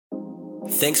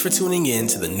Thanks for tuning in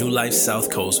to the New Life South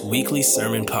Coast weekly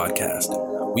sermon podcast.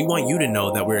 We want you to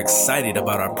know that we're excited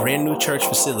about our brand new church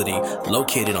facility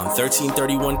located on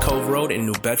 1331 Cove Road in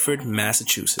New Bedford,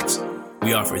 Massachusetts.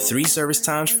 We offer 3 service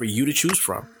times for you to choose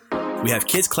from. We have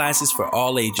kids classes for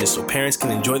all ages so parents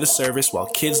can enjoy the service while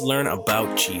kids learn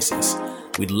about Jesus.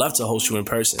 We'd love to host you in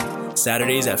person,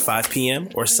 Saturdays at 5 p.m.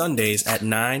 or Sundays at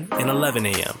 9 and 11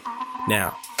 a.m.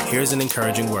 Now, here's an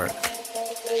encouraging word.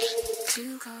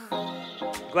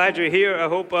 Glad you're here. I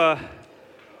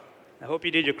hope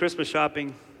you did your Christmas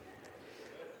shopping.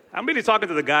 I'm really talking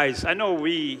to the guys. I know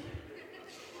we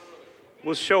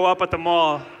will show up at the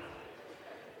mall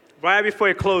right before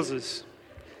it closes.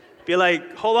 Be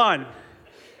like, hold on,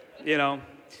 you know.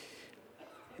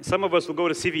 And some of us will go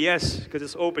to CVS because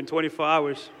it's open 24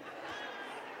 hours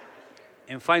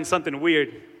and find something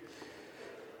weird.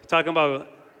 Talking about,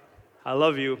 I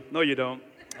love you. No, you don't.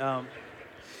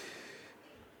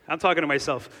 I'm talking to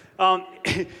myself.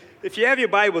 If you have your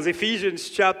Bibles, Ephesians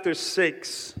chapter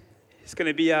 6 is going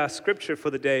to be our scripture for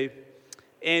the day.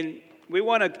 And we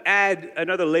want to add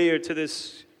another layer to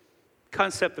this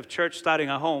concept of church starting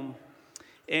at home.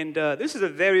 And this is a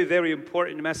very, very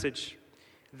important message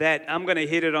that I'm going to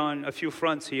hit it on a few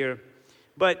fronts here.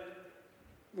 But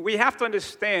we have to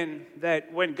understand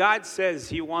that when God says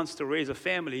He wants to raise a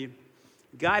family,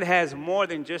 God has more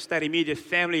than just that immediate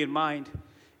family in mind.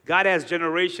 God has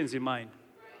generations in mind.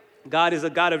 God is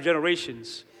a God of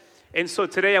generations. And so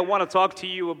today I want to talk to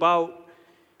you about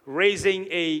raising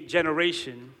a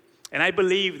generation. And I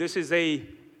believe this is a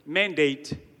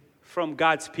mandate from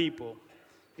God's people.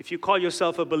 If you call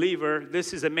yourself a believer,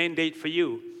 this is a mandate for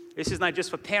you. This is not just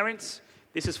for parents.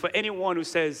 This is for anyone who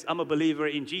says, I'm a believer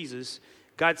in Jesus.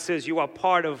 God says you are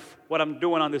part of what I'm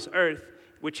doing on this earth,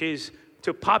 which is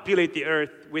to populate the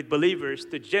earth with believers,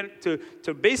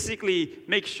 to basically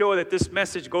make sure that this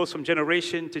message goes from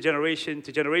generation to generation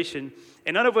to generation.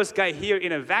 And none of us got here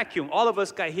in a vacuum. All of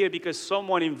us got here because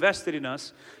someone invested in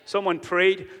us. Someone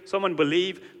prayed, someone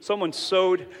believed, someone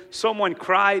sowed, someone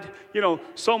cried,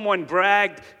 someone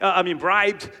bribed,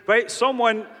 right?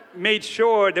 Someone made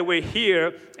sure that we're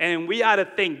here, and we ought to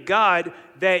thank God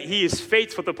that He is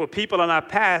faithful to put people on our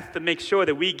path to make sure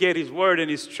that we get His word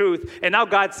and His truth. And now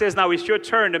God says, now it's your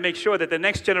turn to make sure that the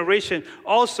next generation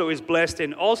also is blessed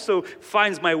and also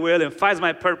finds my will and finds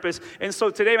my purpose. And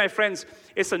so today, my friends,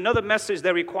 it's another message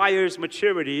that requires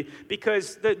maturity,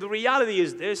 because the reality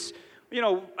is this,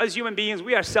 as human beings,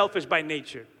 we are selfish by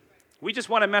nature. We just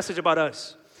want a message about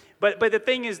us. But the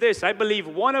thing is this, I believe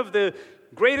one of the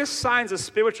greatest signs of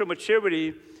spiritual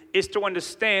maturity is to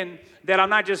understand that I'm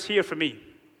not just here for me.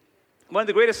 One of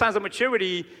the greatest signs of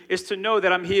maturity is to know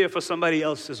that I'm here for somebody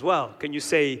else as well. Can you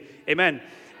say amen?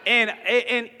 And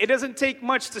it doesn't take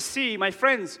much to see, my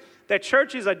friends, that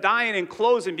churches are dying and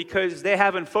closing because they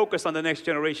haven't focused on the next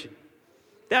generation.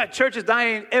 That church is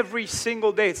dying every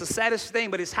single day. It's the saddest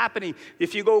thing, but it's happening.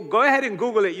 If you go ahead and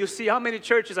Google it, you'll see how many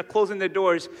churches are closing their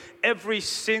doors every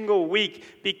single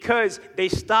week because they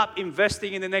stopped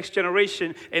investing in the next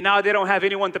generation, and now they don't have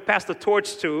anyone to pass the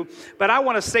torch to. But I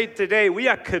want to say today, we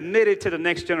are committed to the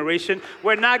next generation.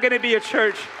 We're not going to be a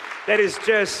church that is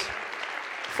just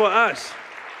for us.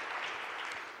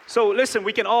 So listen,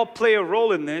 we can all play a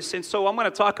role in this, and so I'm going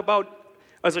to talk about,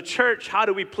 as a church, how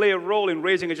do we play a role in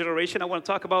raising a generation? I want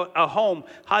to talk about a home.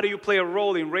 How do you play a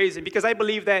role in raising? Because I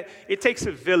believe that it takes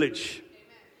a village,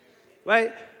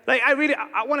 right? Like I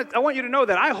want you to know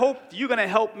that I hope you're going to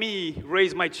help me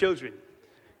raise my children,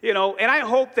 and I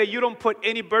hope that you don't put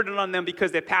any burden on them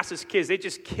because they're pastors' kids. They're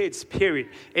just kids, period.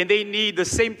 And they need the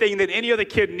same thing that any other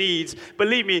kid needs.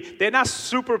 Believe me, they're not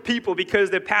super people because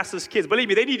they're pastors' kids. Believe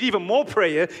me, they need even more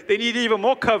prayer. They need even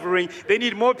more covering. They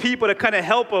need more people to kind of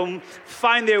help them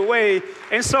find their way.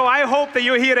 And so I hope that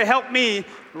you're here to help me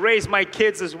raise my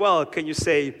kids as well. Can you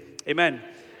say amen?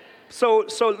 So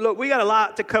look, we got a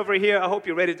lot to cover here. I hope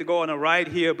you're ready to go on a ride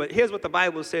here. But here's what the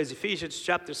Bible says, Ephesians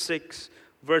chapter 6.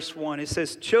 Verse 1, it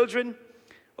says, children,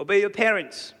 obey your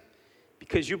parents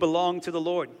because you belong to the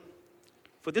Lord.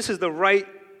 For this is the right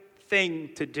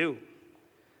thing to do.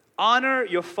 Honor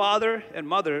your father and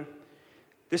mother.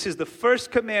 This is the first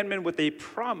commandment with a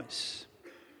promise.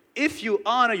 If you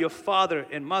honor your father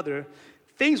and mother,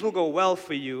 things will go well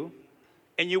for you,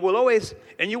 and you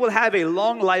will have a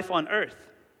long life on earth.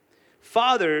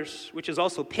 Fathers, which is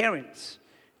also parents,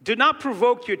 do not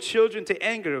provoke your children to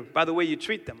anger by the way you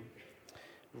treat them.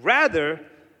 Rather,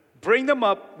 bring them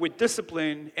up with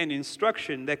discipline and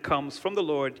instruction that comes from the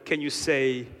Lord. Can you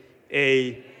say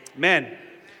amen?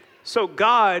 So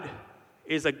God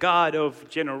is a God of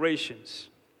generations.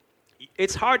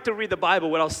 It's hard to read the Bible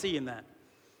without seeing that.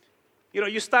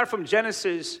 You start from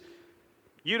Genesis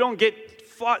You don't get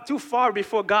too far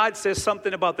before God says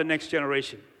something about the next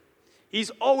generation. He's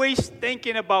always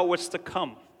thinking about what's to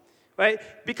come, right?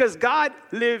 Because God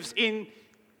lives in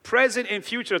present and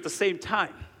future at the same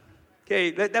time.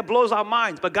 Okay, that blows our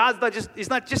minds. But He's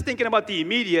not just thinking about the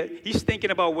immediate, He's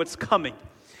thinking about what's coming,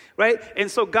 right? And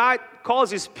so God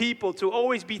calls His people to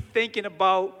always be thinking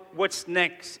about what's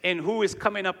next and who is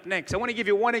coming up next. I want to give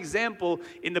you one example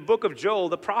in the book of Joel.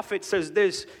 The prophet says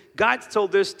this. God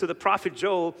told this to the prophet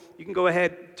Joel. You can go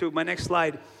ahead to my next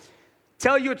slide.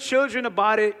 Tell your children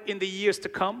about it in the years to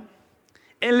come,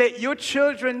 and let your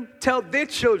children tell their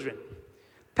children.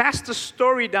 Pass the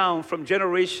story down from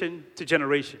generation to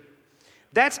generation.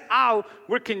 That's how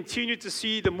we're continuing to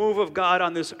see the move of God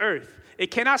on this earth.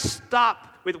 It cannot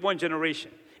stop with one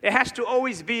generation. It has to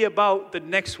always be about the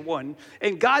next one.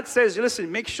 And God says,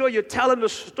 listen, make sure you're telling the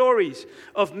stories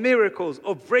of miracles,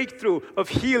 of breakthrough, of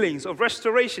healings, of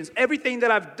restorations, everything that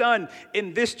I've done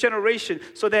in this generation,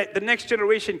 so that the next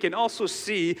generation can also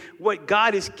see what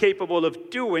God is capable of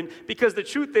doing. Because the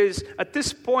truth is, at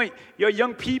this point, your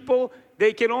young people,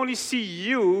 they can only see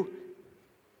you,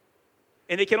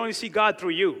 and they can only see God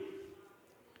through you.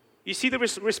 You see the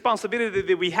responsibility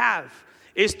that we have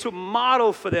is to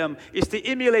model for them, is to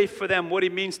emulate for them what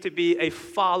it means to be a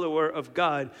follower of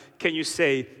God. Can you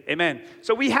say amen?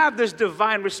 So we have this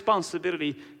divine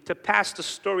responsibility to pass the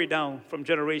story down from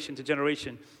generation to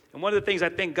generation. And one of the things I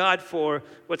thank God for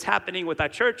what's happening with our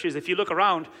church is, if you look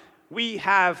around, we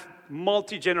have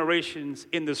multi-generations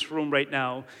in this room right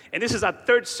now. And this is our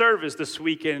third service this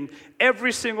weekend.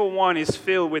 Every single one is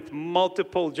filled with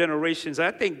multiple generations.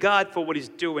 I thank God for what He's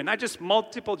doing. Not just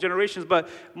multiple generations, but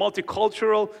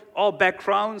multicultural, all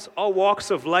backgrounds, all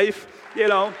walks of life, you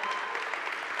know.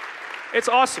 It's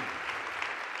awesome.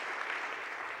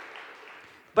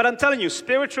 But I'm telling you,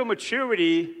 spiritual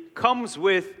maturity comes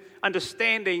with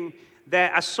understanding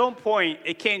that at some point,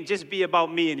 it can't just be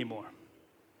about me anymore.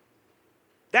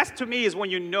 That, to me, is when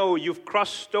you know you've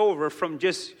crossed over from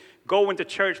just going to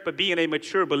church but being a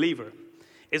mature believer.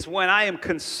 It's when I am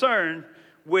concerned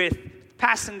with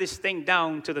passing this thing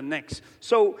down to the next.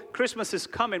 So Christmas is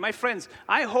coming. My friends,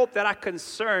 I hope that our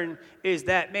concern is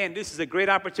that, man, this is a great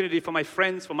opportunity for my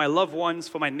friends, for my loved ones,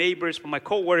 for my neighbors, for my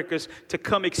co-workers to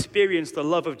come experience the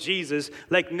love of Jesus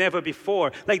like never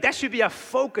before. Like, that should be our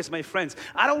focus, my friends.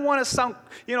 I don't want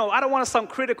to sound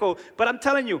critical, but I'm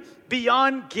telling you,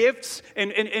 beyond gifts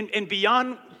and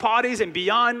beyond parties and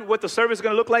beyond what the service is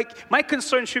going to look like, my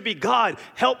concern should be, God,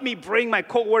 help me bring my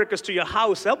co-workers to your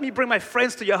house. Help me bring my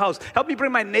friends to your house. Help me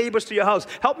bring my neighbors to your house.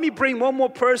 Help me bring one more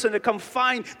person to come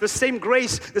find the same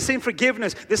grace, the same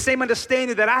forgiveness, the same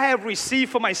understanding that I have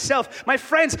received for myself. My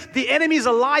friends, the enemy is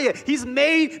a liar. He's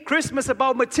made Christmas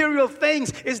about material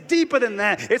things. It's deeper than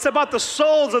that. It's about the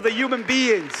souls of the human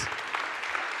beings.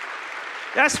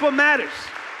 That's what matters.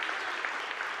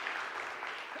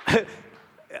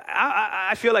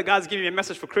 I feel like God's giving me a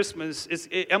message for Christmas.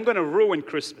 I'm going to ruin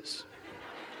Christmas.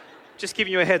 Just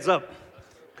giving you a heads up.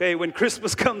 Okay, when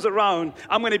Christmas comes around,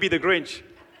 I'm going to be the Grinch.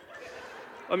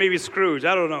 Or maybe Scrooge,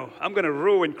 I don't know. I'm going to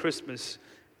ruin Christmas.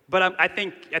 But I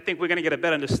think we're going to get a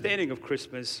better understanding of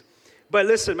Christmas. But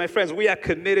listen, my friends, we are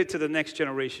committed to the next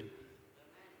generation.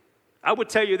 I would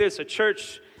tell you this, a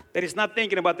church that is not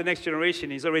thinking about the next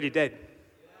generation is already dead.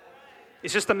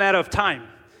 It's just a matter of time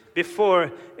before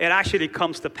it actually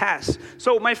comes to pass.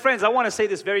 So, my friends, I want to say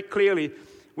this very clearly.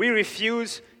 We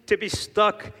refuse to be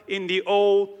stuck in the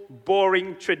old,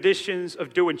 boring traditions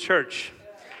of doing church.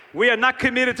 We are not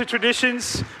committed to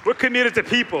traditions. We're committed to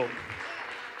people.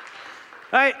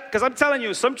 Right? Because I'm telling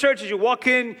you, some churches you walk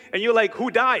in and you're like, who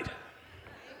died?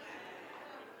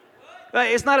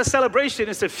 Right? It's not a celebration,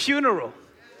 it's a funeral.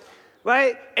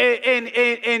 Right?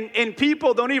 And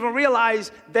people don't even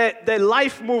realize that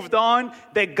life moved on,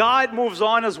 that God moves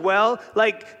on as well.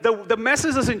 Like, the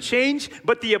message doesn't change,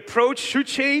 but the approach should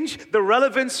change. The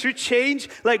relevance should change.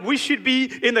 Like, we should be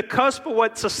in the cusp of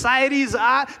what societies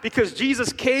are, because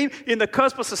Jesus came in the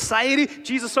cusp of society.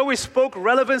 Jesus always spoke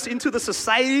relevance into the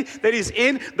society that he's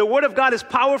in. The Word of God is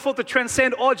powerful to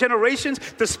transcend all generations,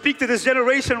 to speak to this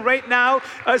generation right now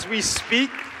as we speak.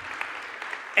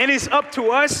 And it's up to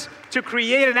us to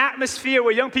create an atmosphere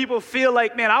where young people feel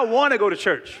like, man, I want to go to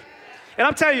church. And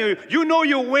I'm telling you, you know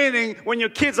you're winning when your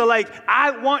kids are like,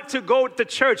 I want to go to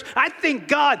church. I thank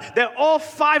God that all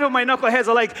 5 of my knuckleheads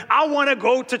are like, I want to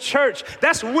go to church.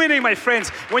 That's winning, my friends.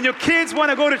 When your kids want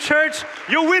to go to church,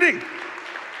 you're winning.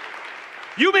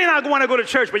 You may not want to go to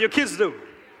church, but your kids do.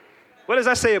 What does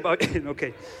that say about it?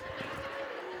 Okay.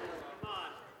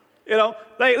 You know,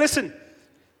 like, listen,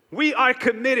 we are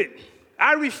committed.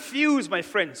 I refuse, my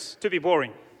friends, to be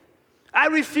boring. I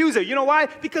refuse it. You know why?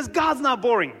 Because God's not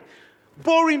boring.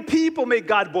 Boring people make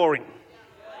God boring.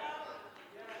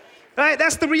 Right?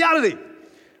 That's the reality.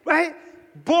 Right?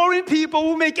 Boring people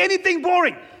will make anything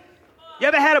boring. You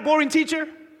ever had a boring teacher?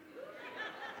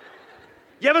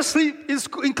 You ever sleep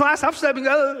in class? I'm sleeping.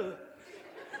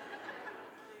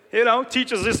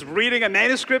 Teachers just reading a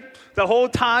manuscript the whole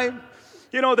time.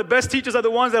 The best teachers are the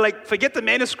ones that like, forget the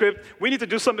manuscript. We need to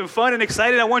do something fun and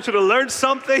exciting. I want you to learn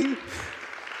something.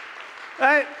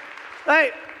 Right?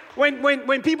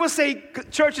 When people say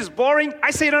church is boring, I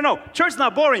say, no, church is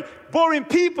not boring. Boring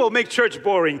people make church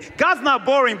boring. God's not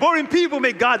boring. Boring people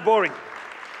make God boring.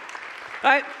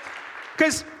 Right?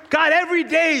 Because God every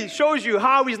day shows you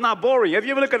how he's not boring. Have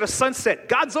you ever looked at a sunset?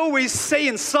 God's always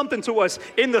saying something to us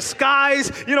in the skies,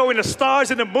 in the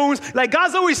stars, in the moons. Like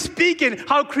God's always speaking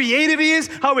how creative he is,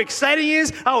 how exciting he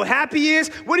is, how happy he is.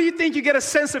 Where do you think you get a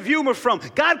sense of humor from?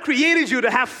 God created you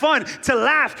to have fun, to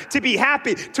laugh, to be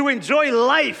happy, to enjoy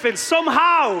life. And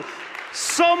somehow,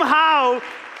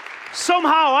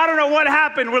 I don't know what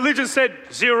happened, religion said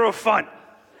zero fun.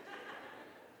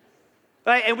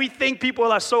 Right? And we think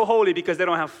people are so holy because they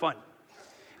don't have fun.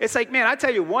 It's like, man, I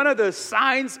tell you, one of the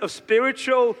signs of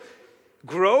spiritual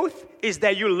growth is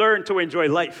that you learn to enjoy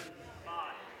life.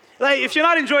 Like, if you're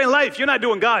not enjoying life, you're not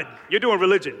doing God. You're doing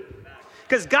religion.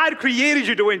 Because God created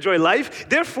you to enjoy life.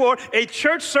 Therefore, a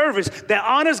church service that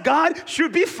honors God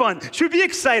should be fun, should be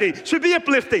exciting, should be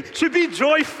uplifting, should be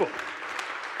joyful.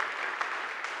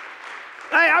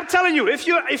 I'm telling you, if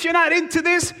you're not into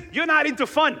this, you're not into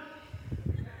fun.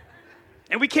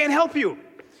 And we can't help you.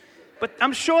 But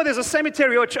I'm sure there's a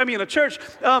cemetery, a church,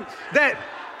 that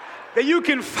you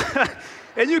can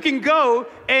and you can go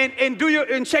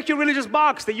and check your religious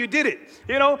box that you did it.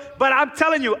 But I'm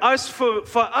telling you,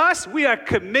 for us, we are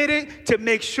committed to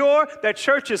make sure that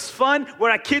church is fun,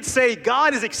 where our kids say,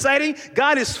 God is exciting,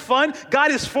 God is fun,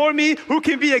 God is for me, who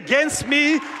can be against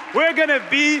me? We're gonna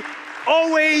be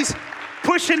always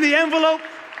pushing the envelope.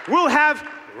 We'll have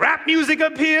rap music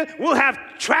up here, we'll have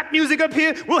trap music up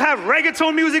here, we'll have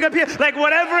reggaeton music up here, like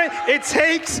whatever it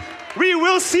takes, we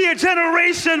will see a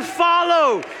generation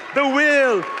follow the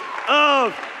will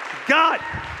of God.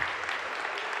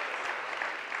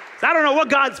 So I don't know what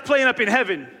God's playing up in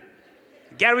heaven.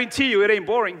 Guarantee you it ain't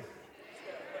boring.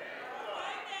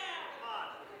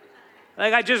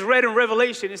 Like I just read in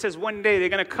Revelation, it says one day they're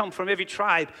going to come from every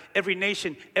tribe, every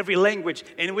nation, every language,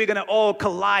 and we're going to all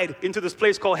collide into this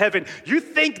place called heaven. You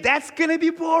think that's going to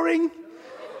be boring?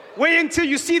 Wait until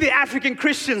you see the African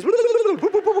Christians. Wait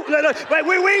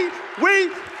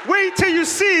till you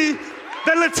see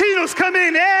the Latinos come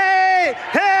in. Hey,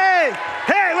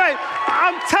 wait.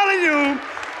 I'm telling you,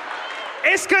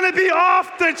 it's going to be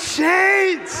off the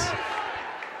chains.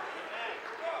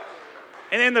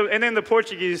 And then the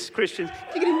Portuguese Christians.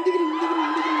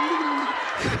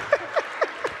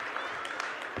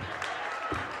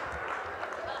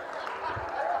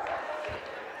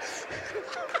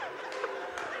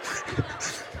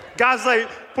 God's like,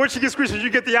 Portuguese Christians, you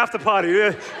get the after party.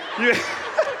 Yeah.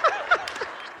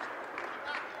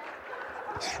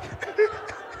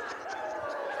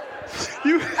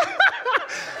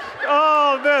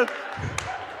 Oh, man.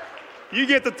 You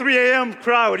get the 3 a.m.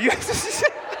 crowd.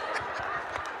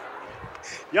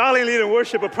 Y'all ain't leading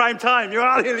worship at prime time.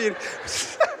 Y'all ain't leading.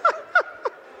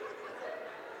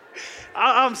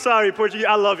 I'm sorry, Portuguese.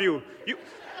 I love you.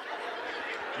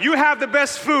 You have the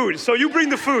best food, so you bring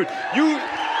the food. You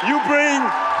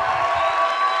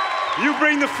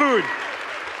bring the food.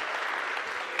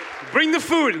 Bring the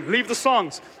food. Leave the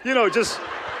songs. Just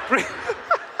bring.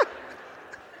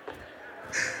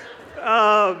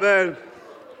 Oh, man.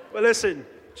 Well, listen,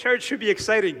 church should be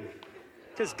exciting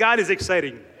because God is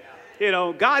exciting.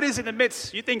 God is in the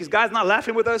midst. You think God's not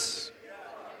laughing with us?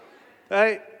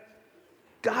 Right?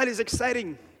 God is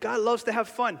exciting. God loves to have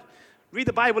fun. Read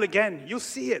the Bible again. You'll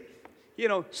see it.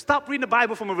 Stop reading the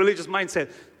Bible from a religious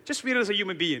mindset. Just read it as a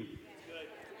human being.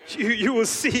 You will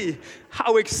see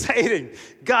how exciting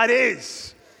God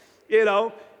is.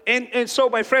 And so,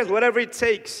 my friends, whatever it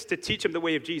takes to teach them the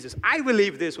way of Jesus, I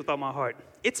believe this with all my heart.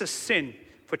 It's a sin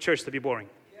for church to be boring.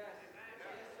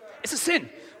 It's a sin.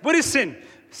 What is sin?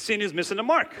 Sin is missing the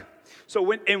mark. So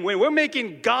when we're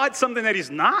making God something that he's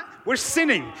not, we're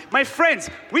sinning. My friends,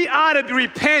 we ought to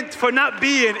repent for not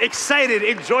being excited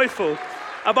and joyful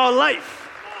about life.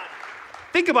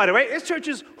 Think about it, right? There's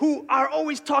churches who are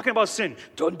always talking about sin.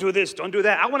 Don't do this, don't do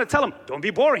that. I want to tell them, don't be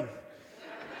boring.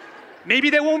 Maybe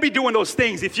they won't be doing those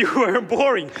things if you weren't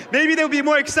boring. Maybe they'll be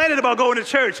more excited about going to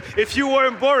church if you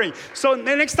weren't boring. So the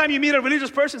next time you meet a religious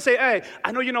person, say, hey,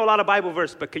 I know you know a lot of Bible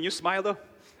verse, but can you smile though?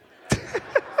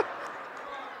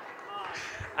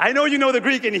 I know you know the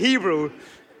Greek and Hebrew,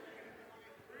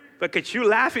 but could you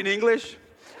laugh in English?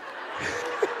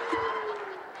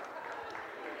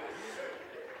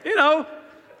 You know,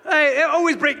 it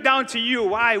always breaks down to you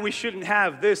why we shouldn't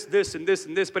have this, this, and this,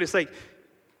 and this. But it's like,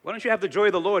 why don't you have the joy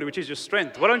of the Lord, which is your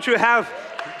strength? Why don't you have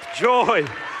joy?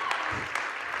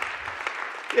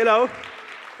 You know,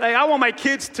 like I want my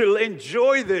kids to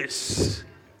enjoy this.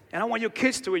 And I want your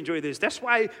kids to enjoy this. That's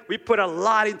why we put a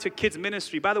lot into kids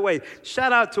ministry. By the way,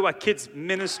 shout out to our kids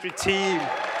ministry team.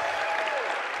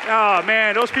 Oh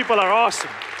man, those people are awesome.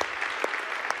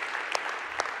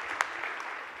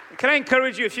 Can I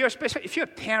encourage you, if you're a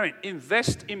parent,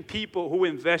 invest in people who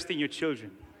invest in your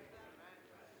children. I'm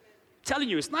telling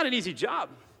you, it's not an easy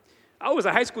job. I was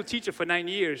a high school teacher for 9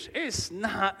 years. It's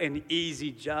not an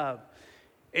easy job.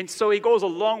 And so it goes a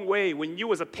long way when you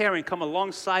as a parent come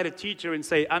alongside a teacher and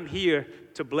say, I'm here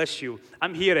to bless you.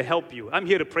 I'm here to help you. I'm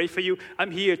here to pray for you.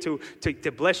 I'm here to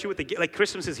bless you with the gift. Like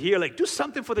Christmas is here. Like do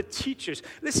something for the teachers.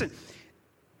 Listen,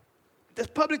 the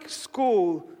public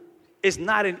school is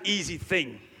not an easy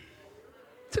thing.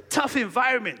 It's a tough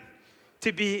environment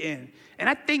to be in. And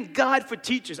I thank God for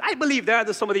teachers. I believe they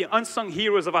are some of the unsung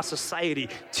heroes of our society.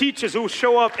 Teachers who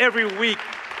show up every week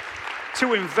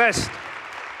to invest.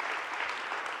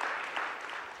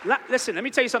 Listen, let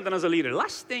me tell you something as a leader.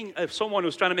 Last thing if someone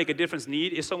who's trying to make a difference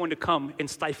need is someone to come and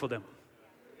stifle them.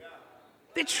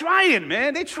 They're trying,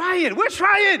 man. They're trying. We're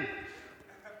trying.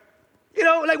 You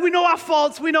know, like we know our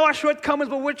faults, we know our shortcomings,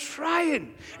 but we're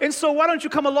trying. And so why don't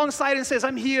you come alongside and say,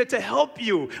 I'm here to help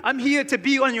you. I'm here to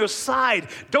be on your side.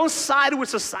 Don't side with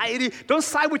society. Don't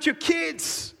side with your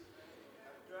kids.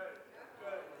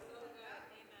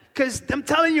 Because I'm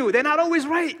telling you, they're not always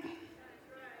right.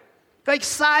 Like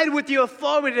side with the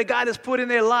authority that God has put in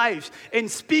their lives and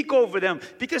speak over them.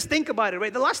 Because think about it,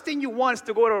 right? The last thing you want is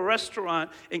to go to a restaurant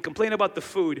and complain about the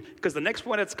food. Because the next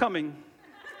one that's coming,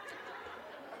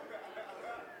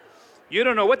 you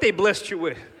don't know what they blessed you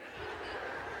with.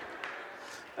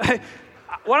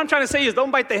 What I'm trying to say is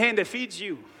don't bite the hand that feeds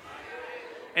you.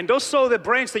 And don't sow the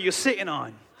branch that you're sitting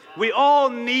on. We all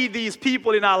need these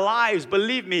people in our lives.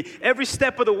 Believe me, every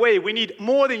step of the way, we need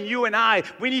more than you and I.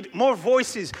 We need more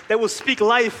voices that will speak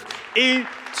life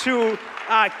into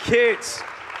our kids.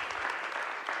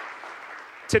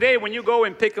 Today, when you go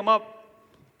and pick them up,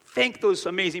 thank those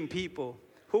amazing people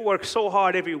who work so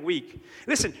hard every week.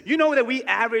 Listen, you know that we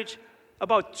average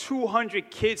about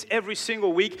 200 kids every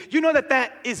single week. You know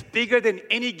that is bigger than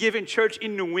any given church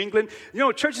in New England. You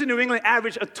know, churches in New England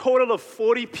average a total of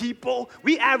 40 people.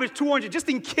 We average 200 just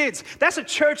in kids. That's a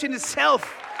church in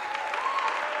itself.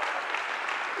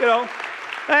 You know,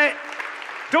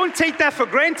 don't take that for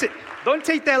granted. Don't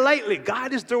take that lightly.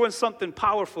 God is doing something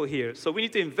powerful here. So we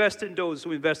need to invest in those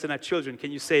who invest in our children.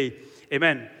 Can you say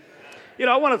amen? You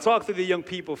know, I want to talk to the young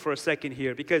people for a second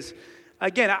here because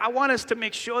again, I want us to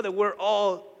make sure that we're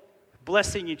all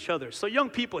blessing each other. So young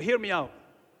people, hear me out.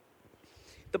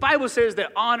 The Bible says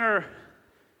that honor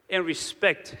and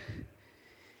respect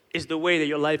is the way that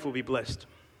your life will be blessed.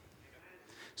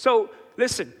 So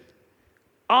listen,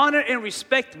 honor and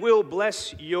respect will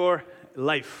bless your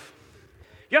life.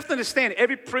 You have to understand,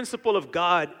 every principle of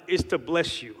God is to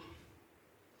bless you.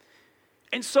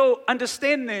 And so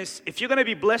understand this, if you're going to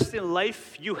be blessed in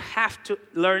life, you have to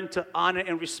learn to honor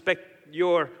and respect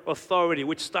your authority,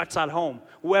 which starts at home,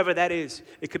 whoever that is.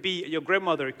 It could be your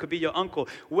grandmother, it could be your uncle.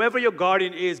 Whoever your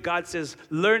guardian is, God says,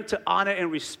 learn to honor and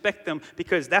respect them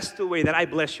because that's the way that I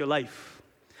bless your life.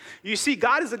 You see,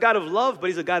 God is a God of love, but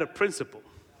he's a God of principle.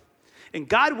 And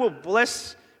God will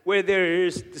bless where there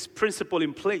is this principle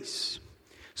in place.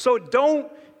 So don't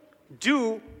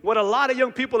do what a lot of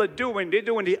young people are doing. They're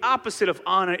doing the opposite of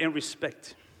honor and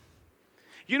respect.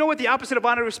 You know what the opposite of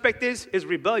honor and respect is? Is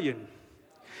rebellion.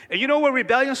 And you know where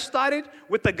rebellion started?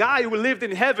 With the guy who lived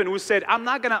in heaven who said, I'm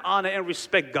not going to honor and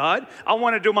respect God. I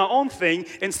want to do my own thing.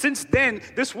 And since then,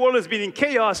 this world has been in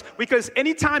chaos because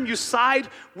anytime you side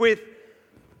with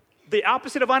the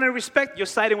opposite of honor and respect, you're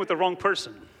siding with the wrong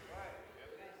person.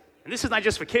 And this is not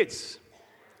just for kids.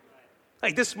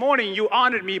 Like this morning, you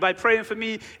honored me by praying for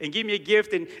me and giving me a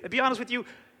gift. And to be honest with you,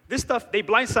 this stuff, they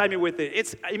blindside me with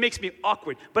it. It makes me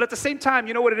awkward. But at the same time,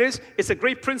 you know what it is? It's a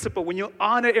great principle. When you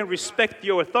honor and respect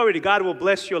your authority, God will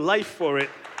bless your life for it.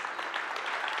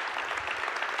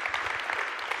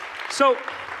 So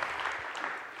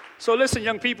listen,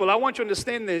 young people, I want you to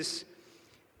understand this.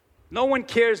 No one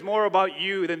cares more about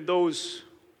you than those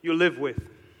you live with.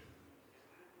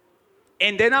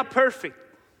 And they're not perfect.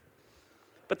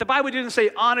 But the Bible didn't say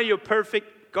honor your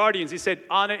perfect guardians. He said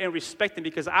honor and respect them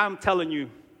because I'm telling you,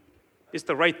 it's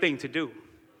the right thing to do.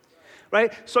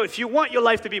 right? So if you want your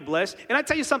life to be blessed, and I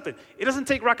tell you something, it doesn't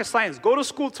take rocket science. Go to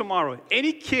school tomorrow.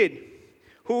 Any kid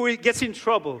who gets in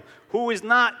trouble, who is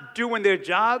not doing their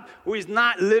job, who is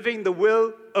not living the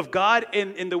will of God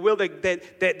in the will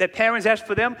that parents ask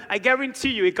for them, I guarantee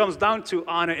you it comes down to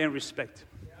honor and respect.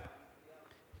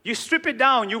 You strip it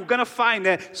down, you're going to find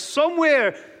that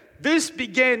somewhere this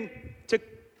began to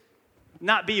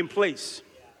not be in place.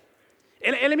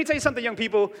 And let me tell you something, young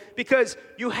people, because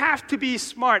you have to be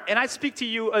smart. And I speak to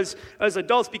you as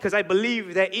adults because I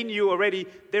believe that in you already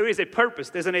there is a purpose,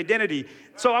 there's an identity.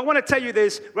 So I want to tell you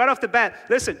this right off the bat.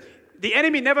 Listen, the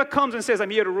enemy never comes and says,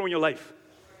 I'm here to ruin your life.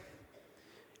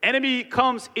 Enemy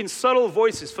comes in subtle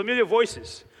voices, familiar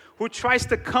voices, who tries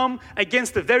to come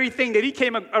against the very thing that he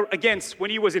came against when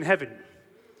he was in heaven.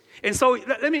 And so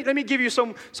let me give you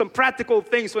some practical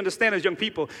things to understand as young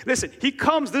people. Listen, he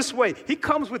comes this way. He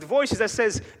comes with voices that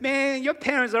says, man, your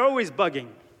parents are always bugging.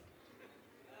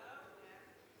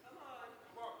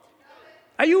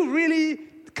 Are you really,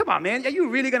 come on, man, are you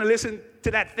really going to listen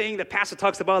to that thing that pastor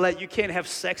talks about, like you can't have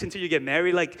sex until you get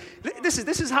married? Like, this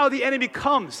is how the enemy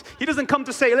comes. He doesn't come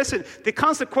to say, listen, the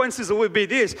consequences will be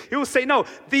this. He will say, no,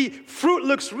 the fruit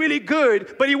looks really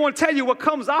good, but he won't tell you what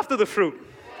comes after the fruit.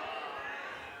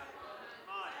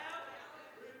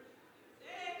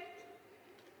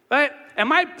 Right? And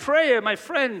my prayer, my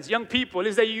friends, young people,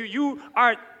 is that you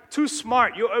are too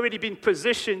smart. You've already been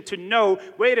positioned to know,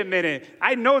 wait a minute,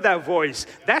 I know that voice.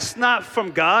 That's not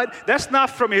from God. That's not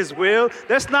from his will.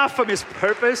 That's not from his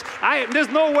purpose. There's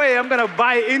no way I'm going to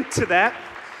buy into that.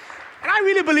 And I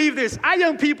really believe this.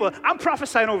 Young people, I'm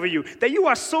prophesying over you that you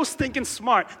are so stinking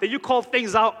smart that you call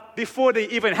things out before they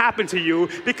even happen to you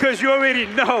because you already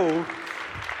know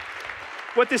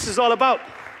what this is all about.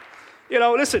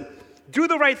 Listen. Do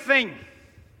the right thing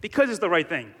because it's the right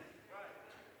thing.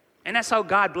 And that's how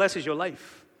God blesses your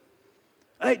life.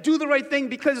 Do the right thing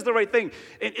because it's the right thing.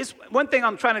 And it's one thing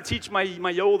I'm trying to teach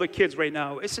my older kids right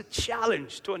now. It's a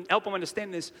challenge to help them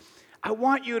understand this. I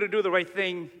want you to do the right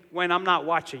thing when I'm not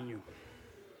watching you.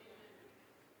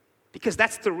 Because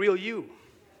that's the real you.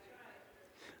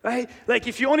 Right? Like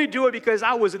if you only do it because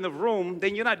I was in the room,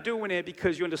 then you're not doing it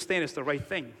because you understand it's the right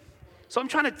thing. So I'm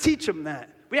trying to teach them that.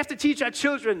 We have to teach our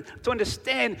children to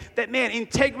understand that, man,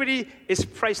 integrity is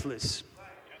priceless.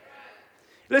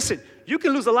 Listen, you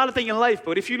can lose a lot of things in life,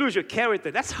 but if you lose your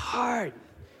character, that's hard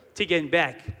to get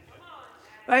back.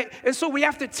 Right? And so we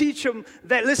have to teach them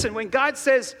that, listen, when God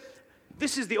says,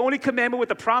 this is the only commandment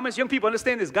with a promise, young people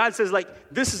understand this. God says, like,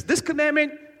 this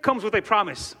commandment comes with a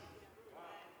promise.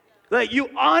 Like, you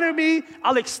honor me,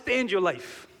 I'll extend your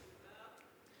life.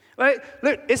 Right?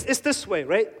 Look, it's this way,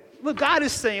 right? What God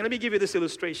is saying, let me give you this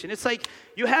illustration. It's like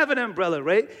you have an umbrella,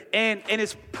 right? And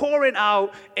it's pouring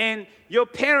out, and your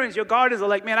parents, your guardians are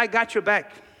like, man, I got your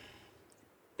back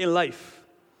in life,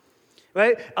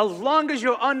 right? As long as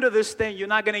you're under this thing, you're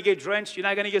not going to get drenched. You're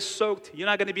not going to get soaked. You're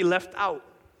not going to be left out.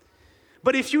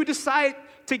 But if you decide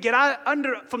to get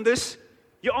out from this,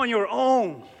 you're on your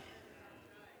own.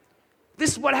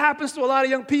 This is what happens to a lot of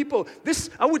young people.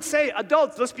 I would say,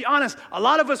 adults, let's be honest, a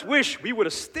lot of us wish we would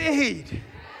have stayed.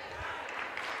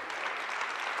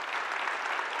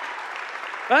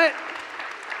 Right?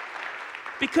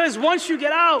 Because once you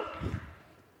get out,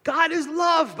 God is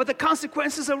love, but the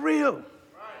consequences are real.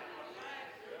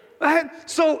 Right?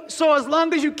 So as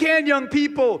long as you can, young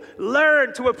people,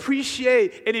 learn to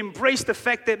appreciate and embrace the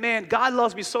fact that, man, God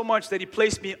loves me so much that he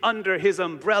placed me under his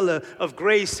umbrella of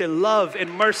grace and love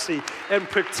and mercy and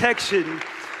protection.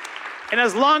 And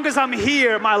as long as I'm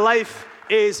here, my life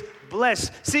is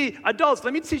blessed. See, adults,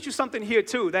 let me teach you something here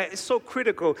too that is so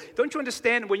critical. Don't you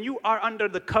understand? When you are under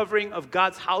the covering of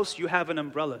God's house, you have an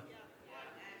umbrella.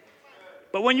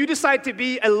 But when you decide to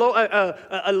be a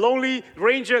lonely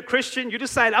ranger Christian, you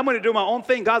decide, I'm going to do my own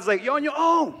thing. God's like, you're on your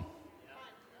own.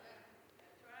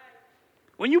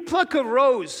 When you pluck a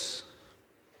rose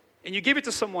and you give it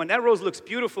to someone, that rose looks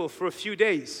beautiful for a few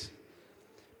days.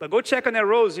 But go check on that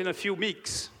rose in a few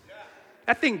weeks.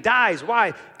 That thing dies.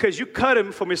 Why? Because you cut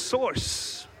him from his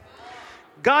source.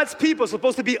 God's people are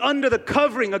supposed to be under the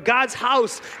covering of God's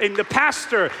house and the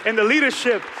pastor and the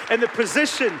leadership and the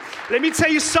position. Let me tell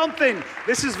you something.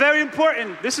 This is very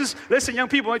important. Listen, young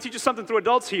people, I want to teach you something through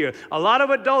adults here. A lot of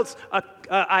adults are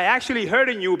actually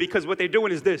hurting you because what they're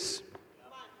doing is this.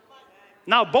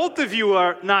 Now, both of you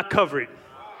are not covered.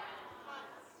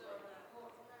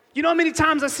 You know how many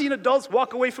times I've seen adults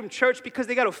walk away from church because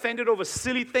they got offended over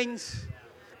silly things?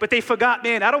 But they forgot,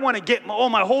 man, I don't want to get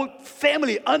my whole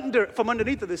family from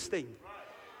underneath of this thing.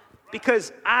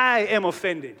 Because I am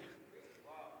offended.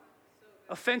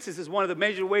 Offenses is one of the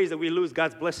major ways that we lose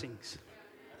God's blessings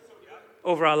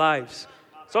over our lives.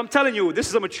 So I'm telling you, this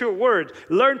is a mature word.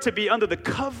 Learn to be under the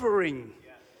covering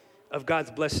of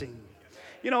God's blessing.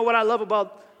 You know what I love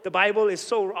about the Bible? It's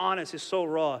so honest, it's so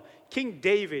raw. King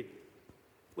David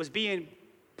was being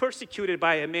persecuted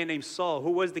by a man named Saul,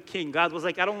 who was the king. God was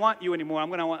like, I don't want you anymore.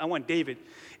 I want David.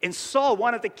 And Saul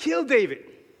wanted to kill David.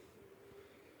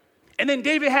 And then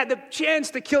David had the chance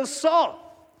to kill Saul.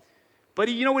 But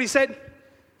you know what he said?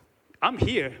 I'm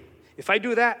here. If I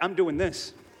do that, I'm doing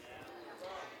this.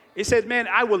 He said, man,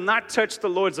 I will not touch the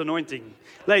Lord's anointing.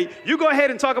 Like, you go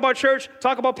ahead and talk about church,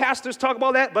 talk about pastors, talk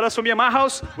about that, but us from me and my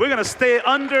house, we're going to stay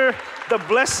under the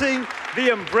blessing,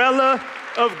 the umbrella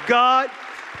of God.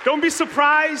 Don't be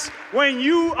surprised when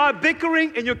you are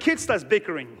bickering and your kid starts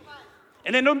bickering.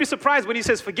 And then don't be surprised when he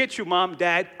says, forget you, mom,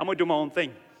 dad, I'm going to do my own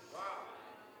thing.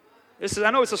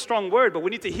 I know it's a strong word, but we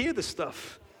need to hear this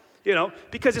stuff,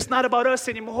 because it's not about us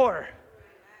anymore.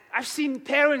 I've seen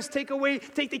parents take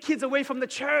the kids away from the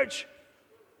church.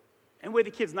 And where are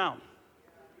the kids now?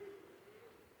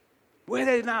 Where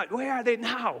are they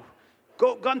now?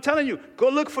 Go, I'm telling you, go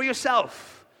look for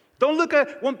yourself. Don't look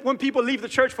at when people leave the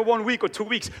church for 1 week or 2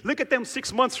 weeks. Look at them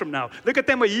 6 months from now. Look at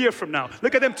them a year from now.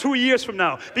 Look at them 2 years from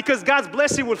now. Because God's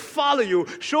blessing will follow you.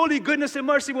 Surely goodness and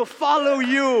mercy will follow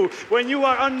you when you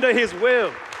are under His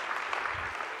will.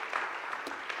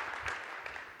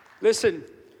 Listen,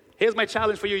 here's my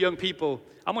challenge for you young people.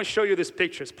 I'm going to show you this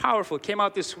picture. It's powerful. It came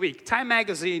out this week. Time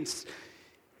Magazine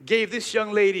gave this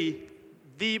young lady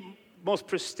the most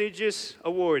prestigious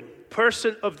award,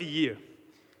 Person of the Year.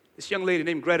 This young lady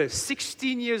named Greta,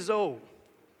 16 years old.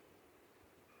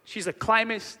 She's a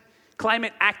climate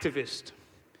activist.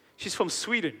 She's from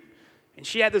Sweden. And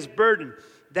she had this burden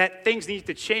that things need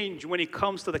to change when it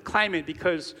comes to the climate,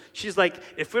 because she's like,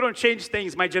 if we don't change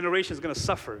things, my generation is going to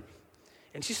suffer.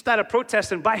 And she started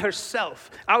protesting by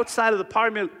herself outside of the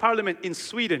parliament in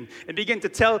Sweden and began to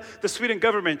tell the Sweden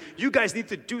government, you guys need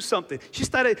to do something. She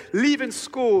started leaving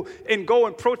school and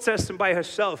going protesting by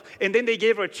herself. And then they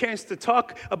gave her a chance to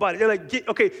talk about it. They're like,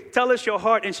 okay, tell us your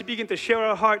heart. And she began to share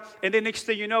her heart. And then next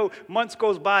thing you know, months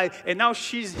goes by. And now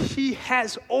he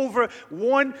has over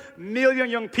 1 million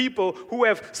young people who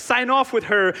have signed off with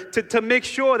her to make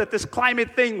sure that this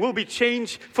climate thing will be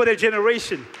changed for their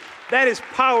generation. That is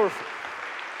powerful.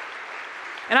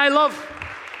 And I love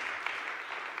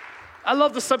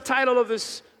the subtitle of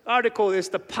this article is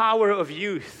The Power of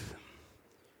Youth.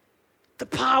 The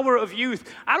power of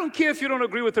youth. I don't care if you don't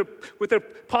agree with her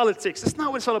politics. That's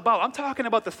not what it's all about. I'm talking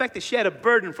about the fact that she had a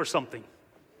burden for something.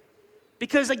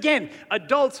 Because again,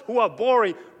 adults who are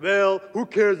boring, well, who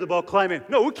cares about climate?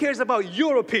 No, who cares about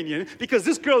your opinion? Because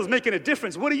this girl is making a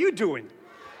difference. What are you doing?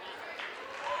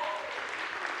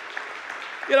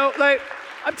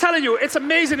 I'm telling you, it's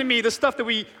amazing to me the stuff that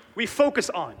we focus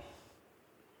on.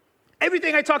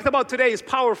 Everything I talked about today is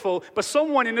powerful, but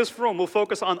someone in this room will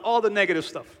focus on all the negative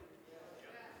stuff.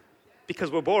 Because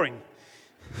we're boring.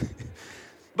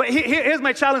 But here's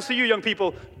my challenge to you, young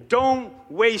people. Don't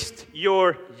waste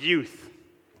your youth.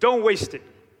 Don't waste it.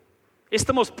 It's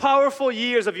the most powerful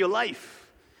years of your life.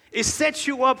 It sets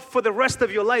you up for the rest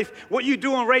of your life. What you're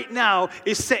doing right now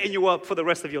is setting you up for the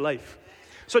rest of your life.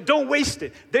 So don't waste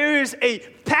it. There is a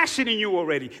passion in you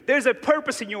already. There's a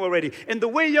purpose in you already. And the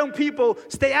way young people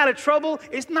stay out of trouble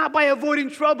is not by avoiding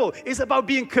trouble. It's about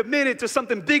being committed to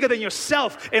something bigger than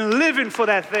yourself and living for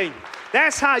that thing.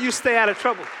 That's how you stay out of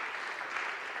trouble.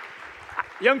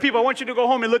 Young people, I want you to go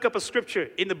home and look up a scripture.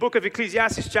 In the book of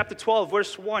Ecclesiastes, chapter 12,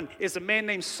 verse 1, is a man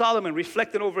named Solomon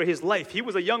reflecting over his life. He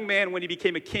was a young man when he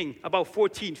became a king, about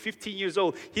 14, 15 years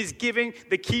old. He's giving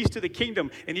the keys to the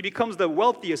kingdom, and he becomes the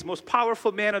wealthiest, most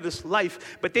powerful man of this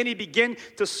life. But then he began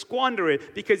to squander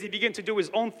it because he began to do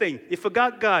his own thing. He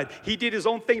forgot God. He did his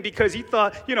own thing because he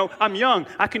thought, I'm young.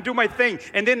 I can do my thing.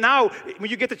 And then now,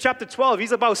 when you get to chapter 12,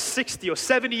 he's about 60 or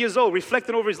 70 years old,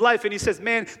 reflecting over his life, and he says,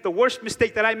 man, the worst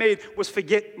mistake that I made was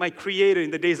forget my Creator in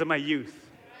the days of my youth.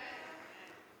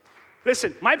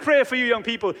 Listen, my prayer for you young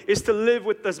people is to live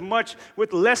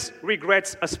with less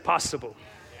regrets as possible.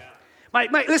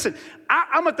 Listen,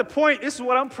 I'm at the point, this is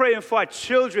what I'm praying for our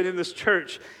children in this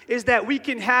church, is that we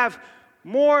can have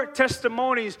more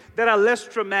testimonies that are less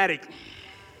dramatic.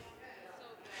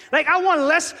 Like, I want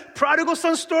less prodigal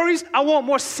son stories. I want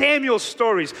more Samuel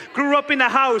stories. Grew up in a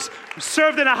house,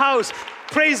 served in a house,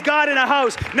 praised God in a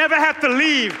house, never had to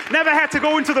leave, never had to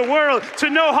go into the world to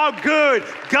know how good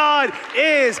God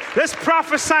is. Let's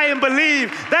prophesy and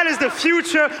believe. That is the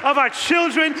future of our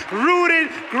children, rooted,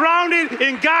 grounded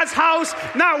in God's house,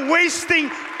 not wasting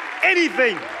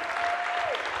anything.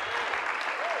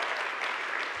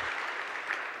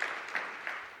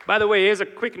 By the way, here's a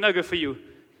quick nugget for you.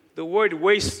 The word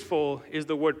wasteful is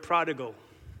the word prodigal.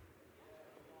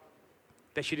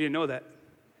 Bet you didn't know that.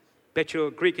 Bet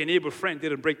your Greek and Hebrew friend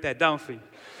didn't break that down for you.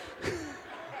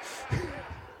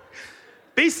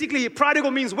 Basically,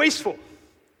 prodigal means wasteful.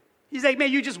 He's like,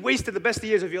 man, you just wasted the best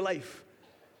years of your life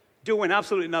doing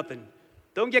absolutely nothing.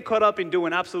 Don't get caught up in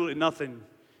doing absolutely nothing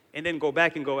and then go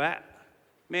back and go,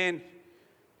 man,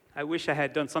 I wish I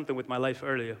had done something with my life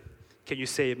earlier. Can you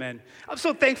say amen? I'm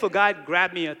so thankful God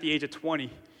grabbed me at the age of 20.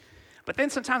 But then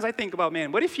sometimes I think about,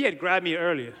 man, what if he had grabbed me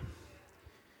earlier?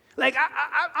 Like,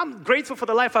 I'm grateful for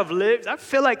the life I've lived. I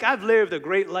feel like I've lived a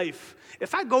great life.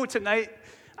 If I go tonight,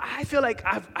 I feel like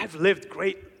I've lived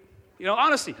great. You know,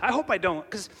 honestly, I hope I don't,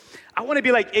 because I want to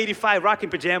be like 85 rocking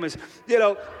pajamas,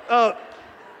 and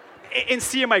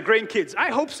seeing my grandkids. I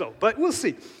hope so, but we'll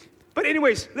see. But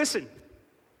anyways, listen.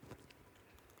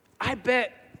 I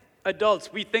bet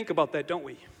adults, we think about that, don't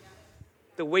we?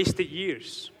 The wasted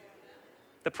years,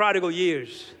 the prodigal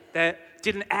years that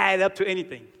didn't add up to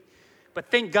anything. But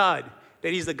thank God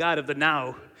that he's the God of the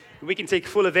now. We can take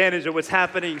full advantage of what's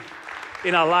happening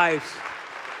in our lives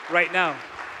right now.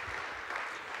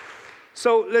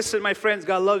 So listen, my friends,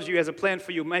 God loves you, has a plan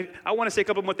for you. I want to say a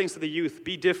couple more things to the youth.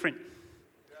 Be different.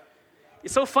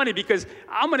 It's so funny because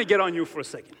I'm going to get on you for a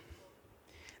second.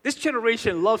 This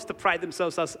generation loves to pride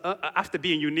themselves after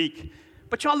being unique,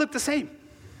 but y'all look the same.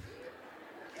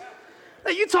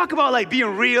 Like, you talk about like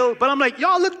being real, but I'm like,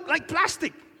 y'all look like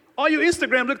plastic. All your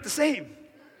Instagram look the same.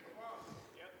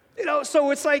 You know,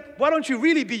 so it's like, why don't you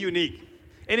really be unique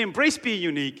and embrace being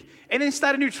unique and then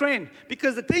start a new trend?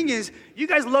 Because the thing is, you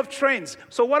guys love trends,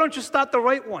 so why don't you start the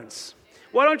right ones?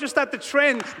 Why don't you start the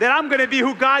trend that I'm going to be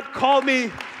who God called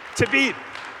me to be?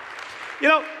 You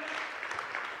know,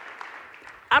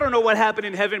 I don't know what happened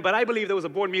in heaven, but I believe there was a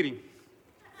board meeting.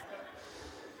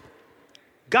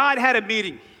 God had a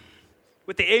meeting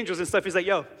with the angels and stuff. He's like,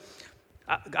 yo,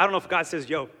 I don't know if God says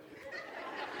yo.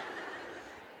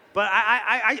 But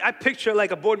I picture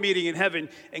like a board meeting in heaven,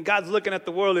 and God's looking at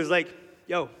the world is like,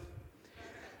 yo,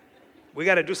 we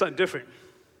got to do something different.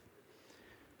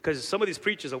 Because some of these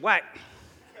preachers are whack.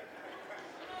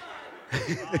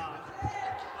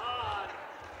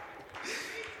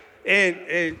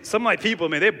 And some of my people,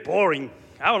 man, they're boring.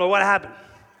 I don't know what happened.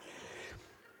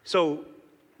 So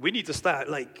we need to start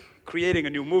like creating a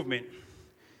new movement.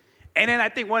 And then I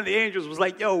think one of the angels was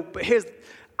like, yo, but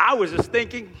I was just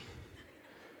thinking.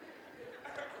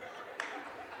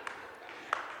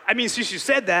 I mean, since you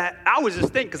said that, I was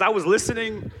just thinking, because I was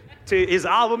listening to his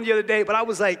album the other day, but I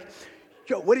was like,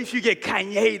 yo, what if you get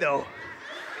Kanye, though?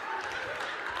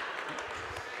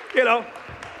 You know?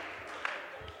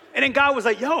 And then God was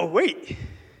like, yo, wait.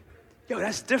 Yo,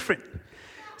 that's different.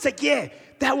 It's like, yeah,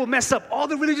 that will mess up all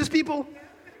the religious people.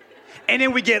 And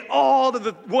then we get all of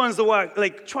the ones that are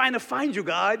like trying to find you,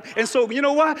 God. And so, you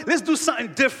know what? Let's do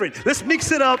something different. Let's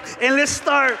mix it up and let's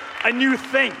start a new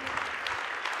thing.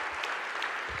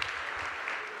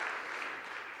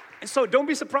 And so don't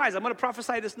be surprised. I'm going to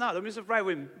prophesy this now. Don't be surprised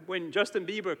when Justin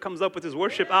Bieber comes up with his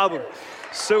worship album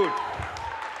soon.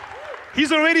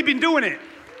 He's already been doing it.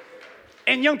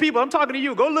 And young people, I'm talking to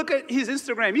you. Go look at his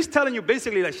Instagram. He's telling you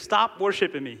basically, like, stop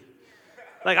worshiping me.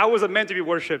 Like, I wasn't meant to be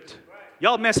worshiped.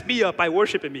 Y'all messed me up by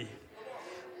worshiping me.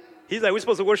 He's like, we're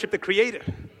supposed to worship the Creator.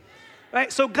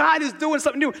 Right? So God is doing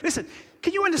something new. Listen,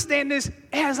 can you understand this? It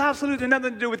has absolutely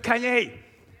nothing to do with Kanye.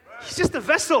 He's just a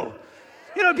vessel.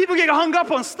 You know, people get hung up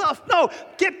on stuff. No,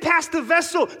 get past the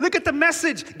vessel. Look at the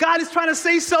message. God is trying to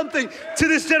say something to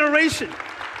this generation.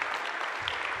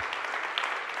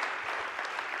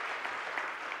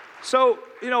 So,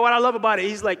 you know what I love about it?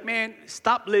 He's like, man,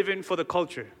 stop living for the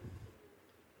culture.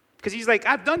 Because he's like,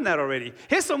 I've done that already.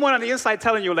 Here's someone on the inside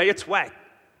telling you, like, it's whack.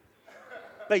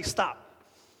 Like, stop.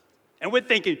 And we're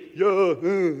thinking, you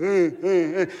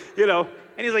know.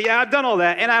 And he's like, yeah, I've done all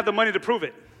that, and I have the money to prove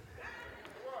it.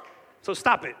 So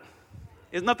stop it.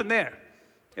 There's nothing there.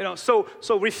 You know, so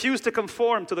refuse to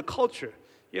conform to the culture.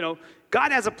 You know,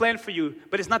 God has a plan for you,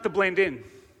 but it's not to blend in.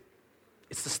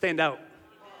 It's to stand out.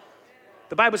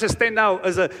 The Bible says stand out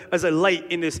as a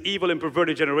light in this evil and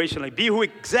perverted generation. Like, be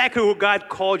exactly who God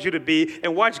called you to be,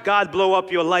 and watch God blow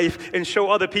up your life and show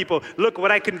other people, look what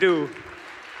I can do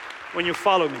when you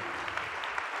follow me.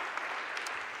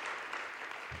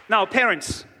 Now,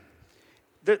 parents,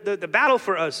 the battle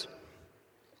for us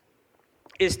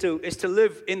is to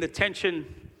live in the tension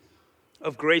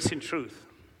of grace and truth.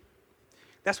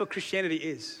 That's what Christianity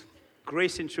is,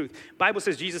 grace and truth. Bible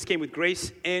says Jesus came with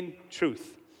grace and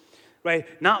truth, right?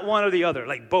 Not one or the other,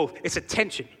 like both. It's a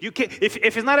tension. You can't, if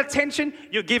it's not a tension,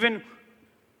 you're given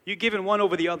one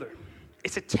over the other.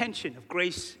 It's a tension of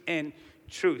grace and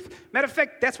truth. Matter of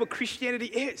fact, that's what Christianity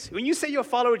is. When you say you're a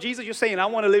follower of Jesus, you're saying, I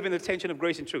want to live in the tension of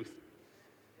grace and truth.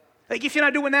 Like, if you're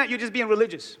not doing that, you're just being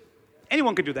religious.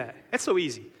 Anyone can do that. That's so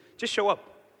easy. Just show up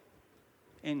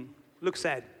and look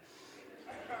sad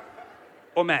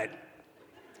or mad.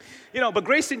 But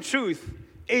grace and truth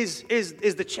is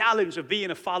the challenge of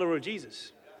being a follower of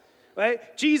Jesus,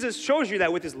 right? Jesus shows you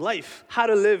that with his life, how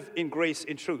to live in grace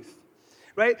and truth,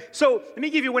 right? So let me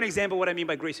give you one example of what I mean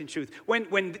by grace and truth. When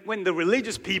the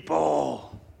religious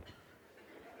people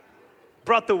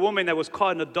brought the woman that was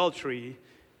caught in adultery,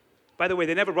 by the way,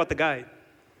 they never brought the guy.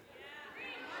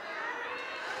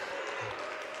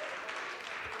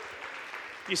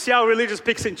 You see how religious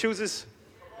picks and chooses?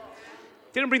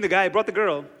 They didn't bring the guy, brought the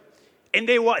girl. And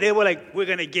they were like, we're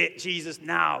going to get Jesus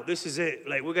now. This is it.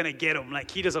 Like, we're going to get him. Like,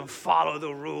 he doesn't follow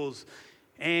the rules.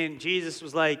 And Jesus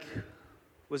was like,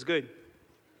 was good.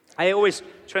 I always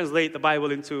translate the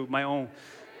Bible into my own.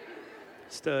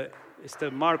 It's the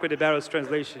Marco de Barros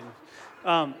translation.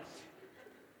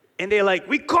 And they're like,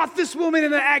 we caught this woman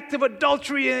in an act of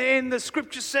adultery, and the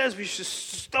scripture says we should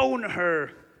stone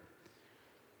her.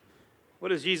 What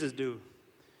does Jesus do?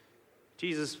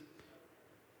 Jesus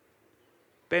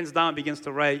bends down, begins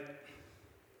to write,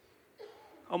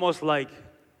 almost like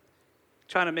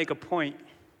trying to make a point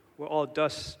where all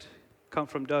dust come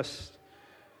from dust.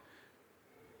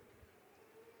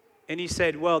 And he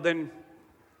said, well, then,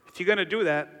 if you're going to do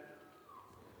that,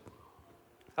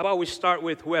 how about we start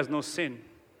with who has no sin?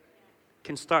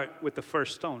 Can start with the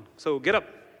first stone. So get up.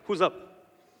 Who's up?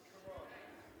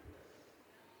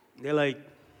 They're like,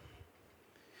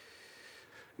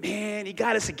 man, he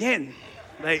got us again.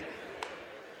 Like,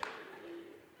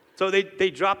 so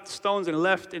they dropped stones and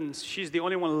left, and she's the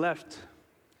only one left.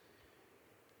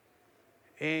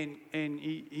 And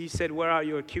he said, where are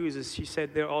your accusers? She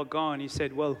said, they're all gone. He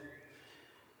said, well,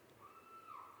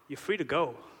 you're free to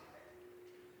go.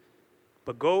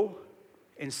 But go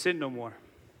and sin no more.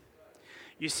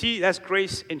 You see, that's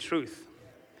grace and truth.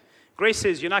 Grace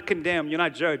says you're not condemned, you're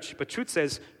not judged. But truth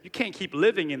says you can't keep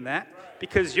living in that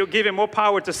because you're giving more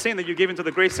power to sin than you're giving to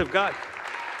the grace of God.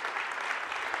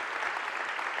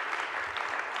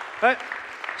 Right?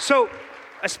 So,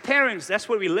 as parents, that's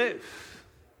where we live.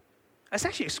 That's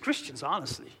actually as Christians,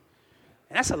 honestly.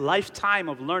 And that's a lifetime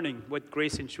of learning what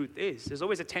grace and truth is. There's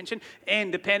always a tension,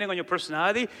 and depending on your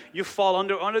personality, you fall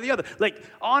under the other. Like,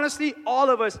 honestly,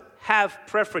 all of us have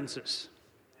preferences.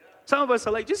 Some of us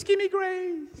are like, just give me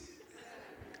grace.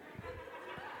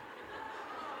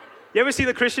 You ever see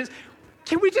the Christians?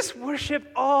 Can we just worship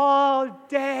all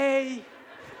day?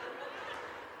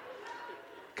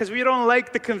 Because we don't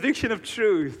like the conviction of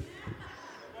truth.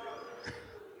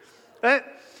 Right?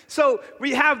 So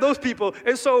we have those people,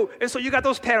 and so you got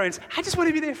those parents. I just want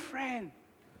to be their friend.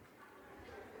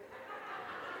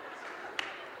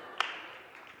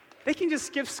 They can just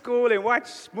skip school and watch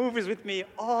movies with me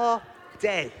all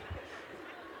day.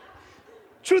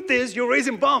 Truth is, you're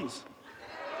raising bums.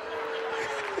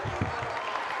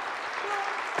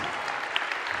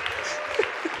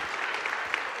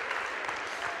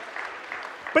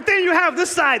 But then you have this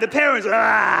side, the parents.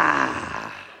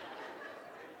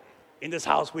 In this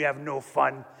house, we have no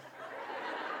fun.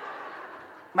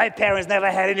 My parents never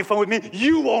had any fun with me.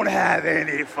 You won't have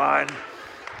any fun.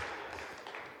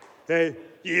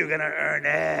 You're going to earn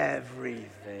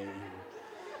everything.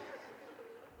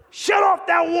 Shut off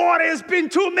that water. It's been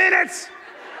 2 minutes.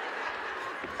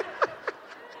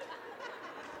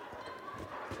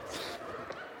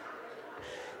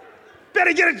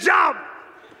 Better get a job.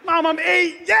 Mom, I'm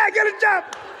 8. Yeah, get a job.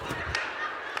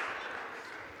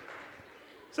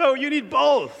 So you need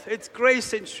both. It's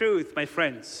grace and truth, my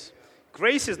friends.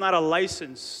 Grace is not a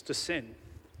license to sin.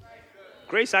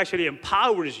 Grace actually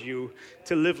empowers you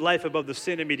to live life above the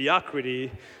sin and mediocrity.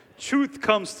 Truth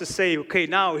comes to say, okay,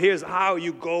 now here's how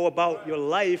you go about your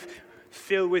life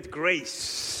filled with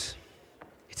grace.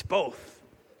 It's both.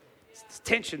 It's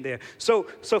tension there. So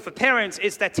for parents,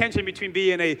 it's that tension between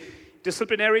being a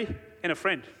disciplinary and a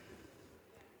friend.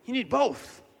 You need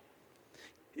both.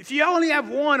 If you only have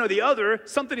one or the other,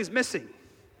 something is missing.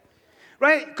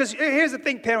 Right? Because here's the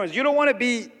thing, parents. You don't want to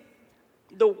be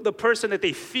the person that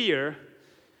they fear,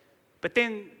 but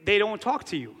then they don't talk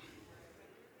to you.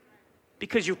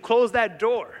 Because you close that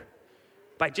door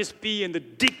by just being the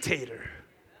dictator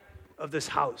of this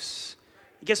house.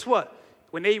 And guess what?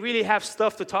 When they really have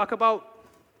stuff to talk about,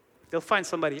 they'll find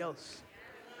somebody else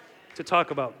to talk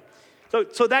about.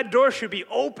 So that door should be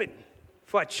open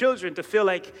for our children to feel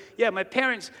like, yeah, my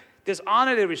parents, there's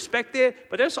honor, there's respect there,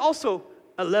 but there's also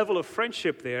a level of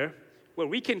friendship there where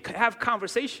we can have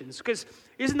conversations. Because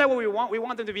isn't that what we want? We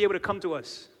want them to be able to come to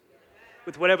us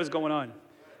with whatever's going on.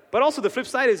 But also the flip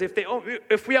side is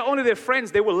if we are only their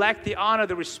friends, they will lack the honor,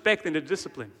 the respect, and the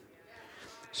discipline.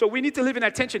 So we need to live in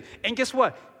that tension. And guess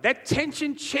what? That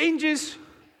tension changes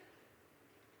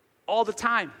all the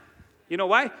time. You know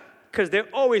why? Because they're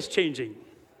always changing.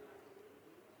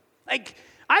 Like,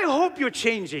 I hope you're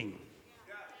changing.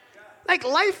 Like,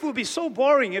 life will be so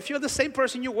boring if you're the same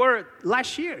person you were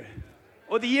last year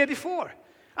or the year before.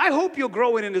 I hope you're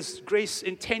growing in this grace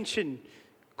intention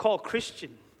called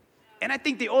Christian. And I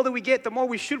think the older we get, the more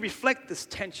we should reflect this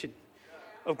tension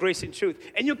of grace and truth.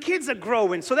 And your kids are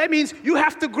growing, so that means you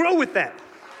have to grow with that.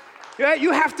 Right?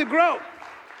 You have to grow.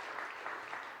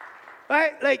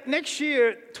 Right? Like next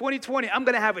year, 2020, I'm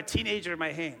going to have a teenager in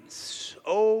my hands.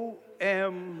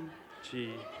 OMG.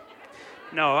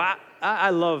 No, I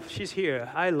love, she's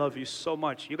here. I love you so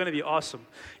much. You're going to be awesome.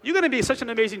 You're going to be such an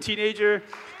amazing teenager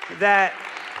that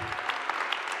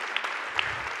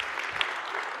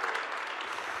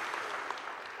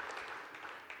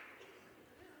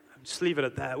just leave it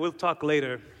at that. We'll talk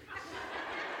later.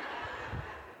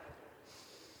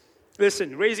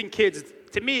 Listen, raising kids,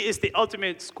 to me, is the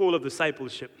ultimate school of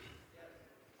discipleship.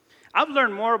 I've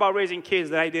learned more about raising kids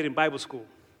than I did in Bible school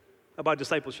about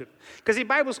discipleship. Because in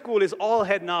Bible school, it's all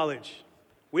head knowledge.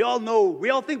 We all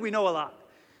think we know a lot.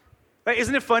 Right?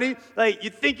 Isn't it funny? Like, you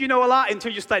think you know a lot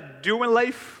until you start doing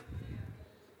life.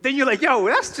 Then you're like, yo,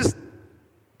 I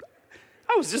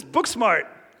was just book smart.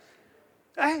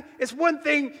 Right? It's one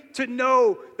thing to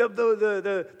know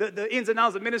the ins and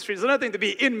outs of ministry. It's another thing to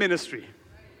be in ministry.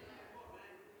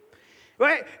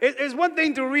 Right? It's one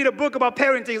thing to read a book about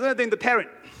parenting. It's another thing to parent.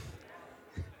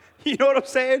 You know what I'm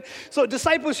saying? So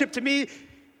discipleship to me,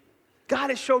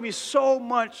 God has shown me so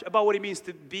much about what it means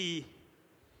to be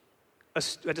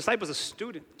a disciple, a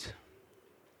student.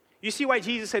 You see why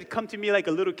Jesus said, come to me like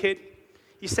a little kid?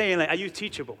 He's saying, like, are you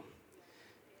teachable?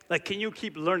 Like, can you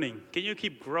keep learning? Can you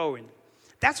keep growing?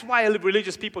 That's why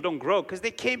religious people don't grow, because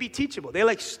they can't be teachable. They're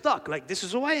like stuck. Like, this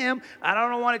is who I am. I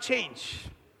don't want to change.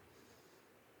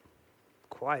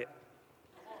 Quiet.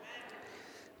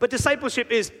 But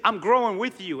discipleship is, I'm growing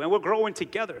with you, and we're growing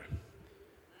together.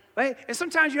 Right? And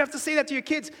sometimes you have to say that to your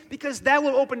kids, because that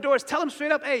will open doors. Tell them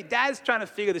straight up, hey, Dad's trying to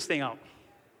figure this thing out.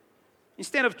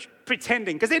 Instead of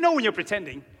pretending, because they know when you're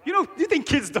pretending. You think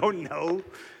kids don't know?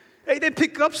 Hey, they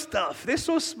pick up stuff. They're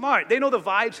so smart. They know the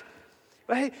vibes.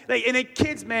 Right? Like, and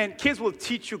then kids will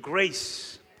teach you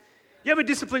grace. You ever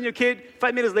discipline your kid?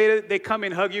 5 minutes later, they come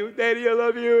and hug you. Daddy, I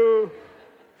love you.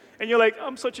 And you're like,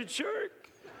 I'm such a jerk.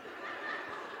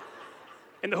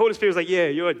 And the Holy Spirit's like, yeah,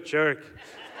 you're a jerk.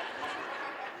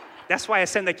 That's why I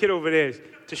send that kid over there,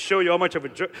 to show you how much of a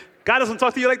jerk. God doesn't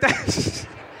talk to you like that.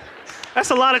 That's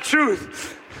a lot of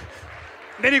truth.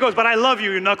 And then he goes, but I love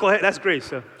you, you knucklehead. That's grace.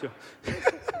 So.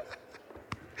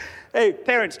 Hey,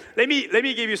 parents, let me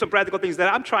give you some practical things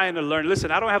that I'm trying to learn. Listen,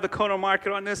 I don't have the corner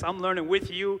market on this. I'm learning with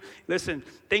you. Listen,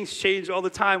 things change all the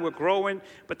time. We're growing.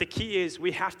 But the key is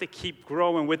we have to keep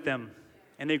growing with them,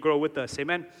 and they grow with us.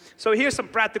 Amen? So here's some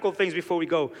practical things before we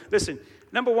go. Listen,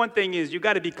 number one thing is you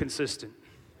got to be consistent.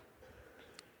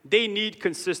 They need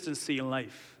consistency in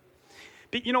life.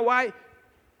 But you know why?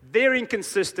 They're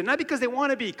inconsistent, not because they want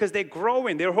to be, because they're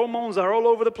growing. Their hormones are all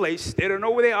over the place. They don't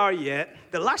know where they are yet.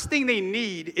 The last thing they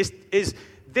need is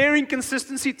their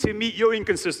inconsistency to meet your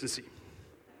inconsistency.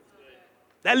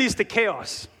 That leads to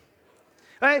chaos.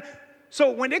 Right?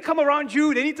 So when they come around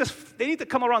you, they need to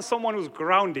come around someone who's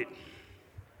grounded.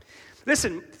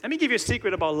 Listen, let me give you a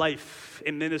secret about life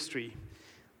in ministry.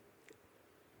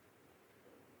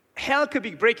 Hell could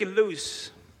be breaking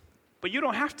loose, but you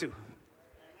don't have to.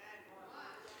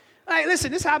 Hey,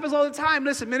 listen, this happens all the time.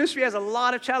 Listen, ministry has a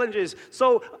lot of challenges.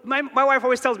 So my wife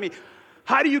always tells me,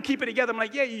 how do you keep it together? I'm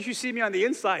like, yeah, you should see me on the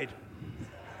inside.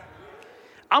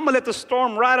 I'm going to let the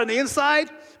storm ride on the inside,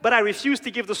 but I refuse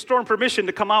to give the storm permission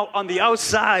to come out on the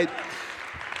outside.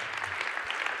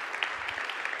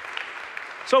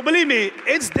 So believe me,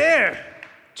 it's there,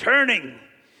 turning,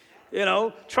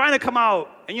 trying to come out.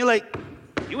 And you're like,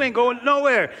 you ain't going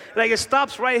nowhere. Like, it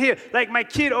stops right here. Like, my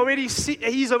kid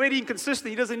he's already inconsistent.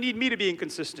 He doesn't need me to be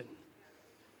inconsistent.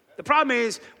 The problem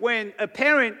is when a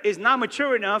parent is not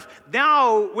mature enough,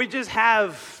 now we just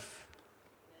have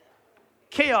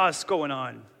chaos going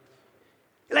on.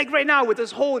 Like right now with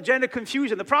this whole gender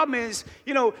confusion, the problem is,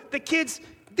 the kids,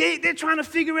 they're trying to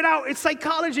figure it out. It's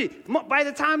psychology. By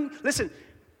the time, listen,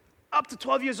 up to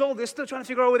 12 years old, they're still trying to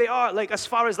figure out where they are, like as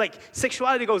far as like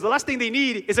sexuality goes. The last thing they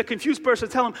need is a confused person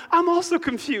to tell them, I'm also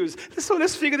confused. So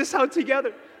let's figure this out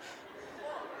together.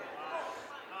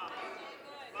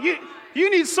 You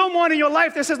need someone in your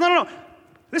life that says, no.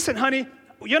 Listen, honey,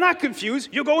 you're not confused.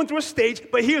 You're going through a stage,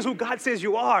 but here's who God says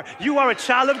you are. You are a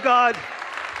child of God.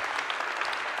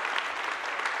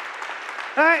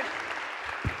 All right?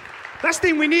 Last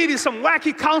thing we need is some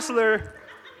wacky counselor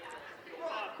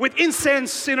with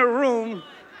incense in a room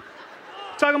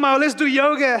talking about, let's do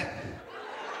yoga.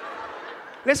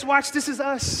 Let's watch This Is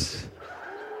Us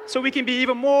so we can be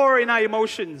even more in our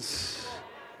emotions.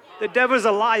 The devil's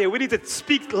a liar. We need to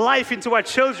speak life into our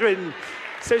children.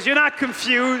 It says, you're not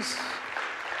confused.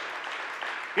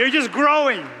 You're just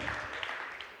growing.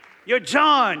 You're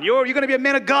John. You're going to be a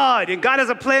man of God, and God has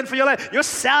a plan for your life. You're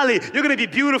Sally. You're going to be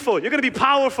beautiful. You're going to be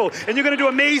powerful, and you're going to do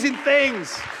amazing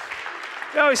things.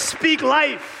 Speak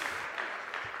life.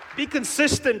 Be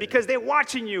consistent because they're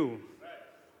watching you.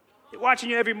 They're watching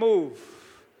your every move.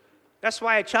 That's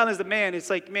why I challenge the man. It's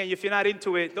like, man, if you're not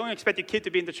into it, don't expect your kid to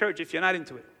be in the church if you're not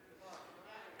into it.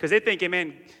 Because they're thinking,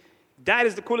 man, Dad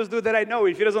is the coolest dude that I know.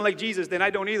 If he doesn't like Jesus, then I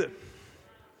don't either.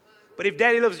 But if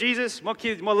Daddy loves Jesus, more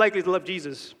kids more likely to love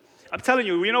Jesus. I'm telling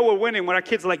you, we know we're winning when our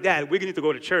kids are like that. We need to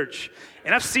go to church.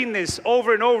 And I've seen this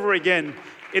over and over again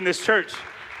in this church.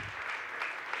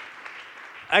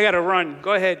 I got to run.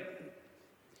 Go ahead.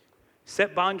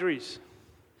 Set boundaries.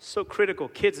 So critical.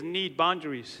 Kids need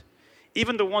boundaries.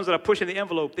 Even the ones that are pushing the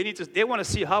envelope, they want to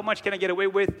see how much can I get away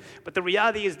with. But the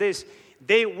reality is this,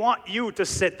 they want you to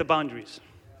set the boundaries.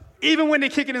 Even when they're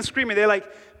kicking and screaming, they're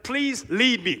like, please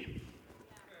lead me.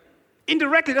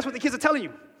 Indirectly, that's what the kids are telling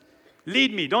you.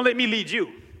 Lead me. Don't let me lead you.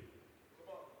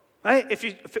 Right? If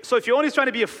you're only trying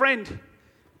to be a friend,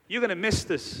 you're going to miss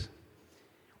this.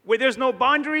 Where there's no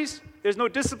boundaries, there's no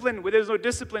discipline. Where there's no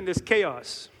discipline, there's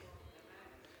chaos.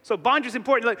 So boundaries are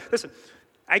important. Like, listen,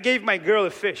 I gave my girl a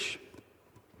fish.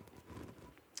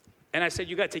 And I said,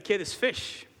 you got to take care of this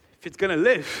fish if it's going to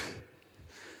live.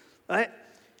 Right?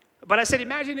 But I said,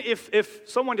 imagine if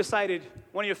someone decided,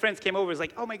 one of your friends came over and was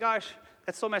like, oh my gosh,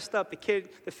 that's so messed up.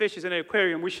 The fish is in an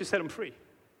aquarium. We should set him free.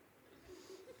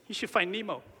 He should find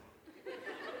Nemo.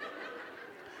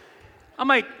 I'm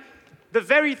like, the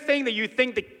very thing that you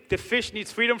think the fish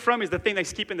needs freedom from is the thing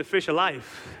that's keeping the fish alive.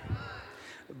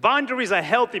 Boundaries are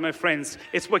healthy, my friends.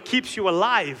 It's what keeps you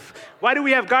alive. Why do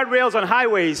we have guardrails on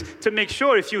highways? To make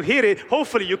sure if you hit it,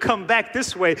 hopefully you come back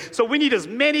this way. So we need as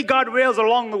many guardrails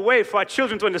along the way for our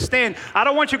children to understand, I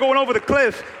don't want you going over the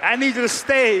cliff. I need you to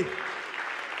stay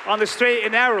on the straight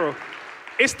and narrow.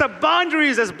 It's the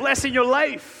boundaries that's blessing your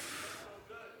life.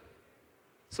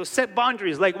 So set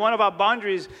boundaries. Like one of our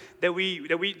boundaries that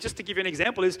we just to give you an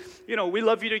example is, we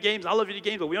love video games. I love video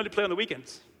games, but we only play on the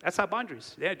weekends. That's our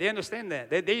boundaries. They understand that.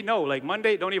 They know, like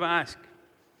Monday, don't even ask.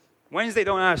 Wednesday,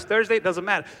 don't ask. Thursday, doesn't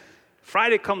matter.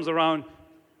 Friday comes around.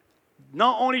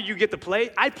 Not only do you get to play,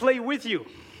 I play with you.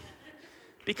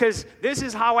 Because this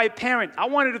is how I parent. I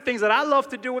want to do things that I love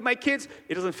to do with my kids.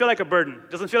 It doesn't feel like a burden.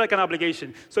 It doesn't feel like an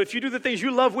obligation. So if you do the things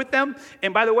you love with them,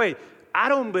 and by the way, I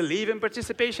don't believe in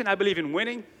participation. I believe in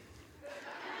winning.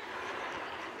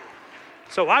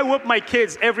 So I whoop my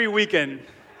kids every weekend.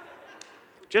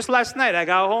 Just last night, I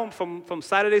got home from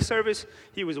Saturday service.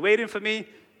 He was waiting for me.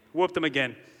 Whooped him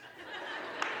again.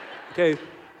 Okay?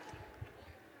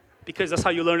 Because that's how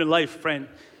you learn in life, friend.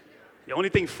 The only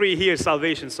thing free here is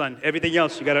salvation, son. Everything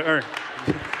else you got to earn.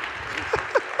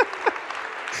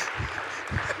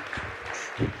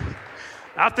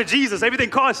 After Jesus, everything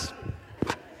costs.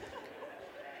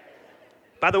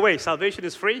 By the way, salvation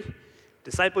is free.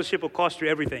 Discipleship will cost you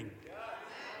everything.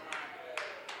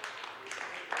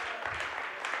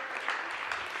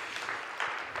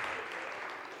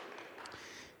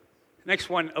 Next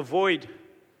one, avoid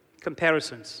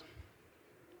comparisons.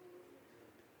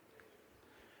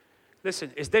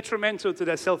 Listen, it's detrimental to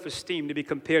their self-esteem to be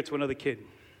compared to another kid.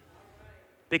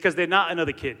 Because they're not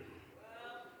another kid.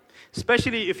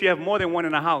 Especially if you have more than one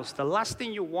in a house. The last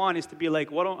thing you want is to be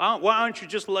like, why aren't you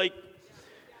just like...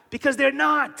 Because they're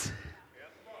not.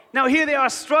 Now here they are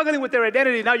struggling with their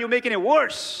identity. Now you're making it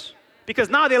worse. Because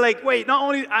now they're like, wait, not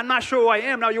only I'm not sure who I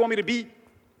am, now you want me to be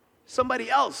somebody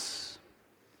else.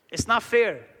 It's not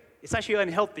fair. It's actually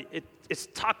unhealthy. It's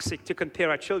toxic to compare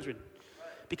our children.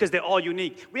 Because they're all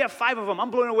unique. We have 5 of them.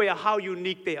 I'm blown away at how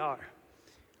unique they are.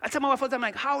 I tell my wife all the time,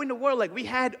 like, how in the world, like, we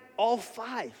had all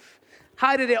 5.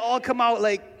 How did they all come out,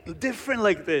 like, different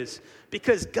like this?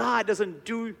 Because God doesn't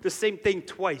do the same thing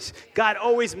twice. God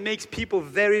always makes people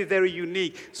very, very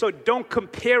unique. So don't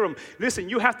compare them. Listen,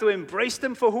 you have to embrace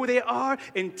them for who they are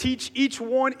and teach each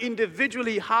one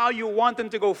individually how you want them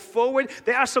to go forward.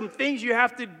 There are some things you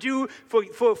have to do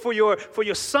for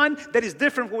your son that is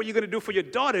different from what you're going to do for your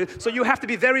daughter. So you have to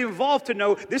be very involved to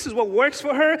know this is what works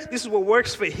for her, this is what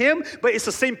works for him, but it's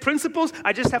the same principles.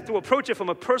 I just have to approach it from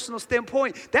a personal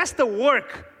standpoint. That's the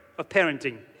work of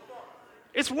parenting.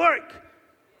 It's work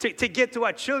to get to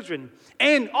our children.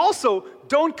 And also,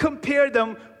 don't compare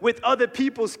them with other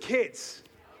people's kids.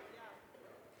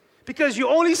 because you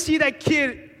only see that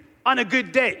kid on a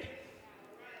good day.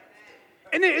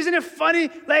 And then, isn't it funny?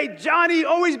 Like, Johnny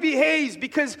always behaves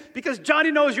because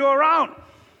Johnny knows you're around.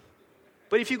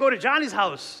 But if you go to Johnny's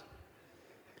house,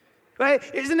 right?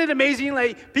 Isn't it amazing?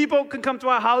 Like, people can come to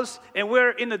our house and we're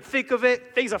in the thick of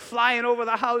it. Things are flying over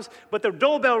the house, but the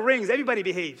doorbell rings. Everybody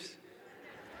behaves.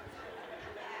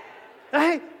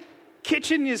 Right?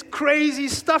 Kitchen is crazy.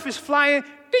 Stuff is flying.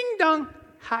 Ding dong.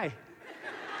 Hi.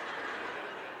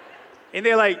 And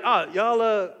they're like, oh,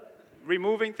 y'all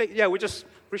removing things? Yeah, we're just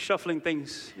reshuffling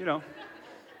things, no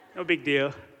big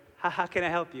deal. How can I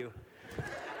help you?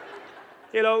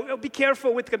 Be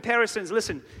careful with comparisons.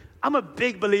 Listen, I'm a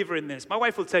big believer in this. My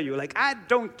wife will tell you, I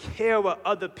don't care what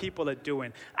other people are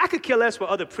doing. I could care less what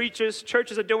other preachers,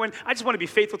 churches are doing. I just want to be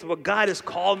faithful to what God has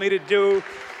called me to do.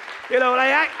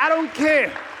 I don't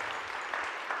care.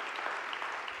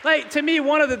 To me,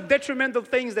 one of the detrimental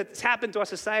things that's happened to our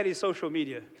society is social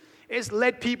media. It's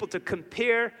led people to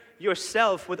compare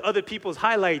yourself with other people's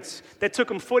highlights that took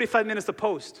them 45 minutes to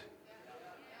post.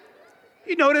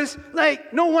 You notice,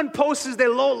 no one posts their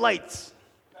lowlights.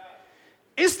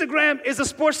 Instagram is a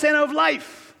sports center of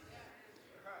life.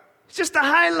 It's just a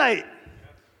highlight.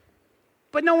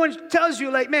 But no one tells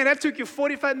you, man, that took you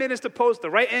 45 minutes to post, the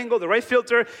right angle, the right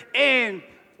filter, and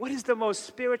what is the most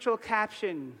spiritual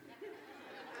caption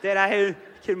that I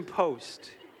can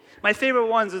post? My favorite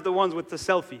ones is the ones with the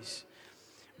selfies,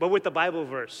 but with the Bible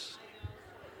verse.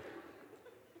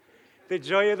 The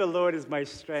joy of the Lord is my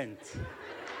strength.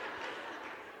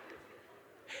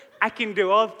 I can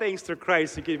do all things through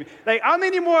Christ who gave me. How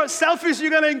many more selfies are you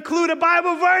going to include a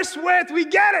Bible verse with? We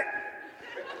get it.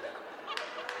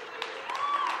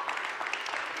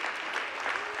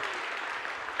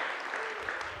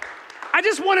 I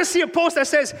just want to see a post that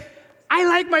says, I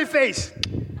like my face.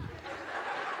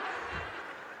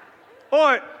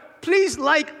 Or, please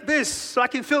like this so I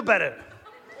can feel better.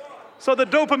 So the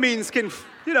dopamines can,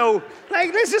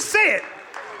 let's just say it.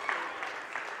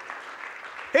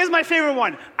 Here's my favorite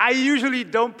one. I usually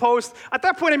don't post. At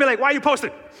that point, I'd be like, why are you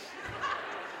posting?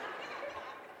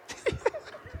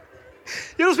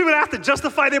 Those people that have to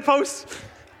justify their posts?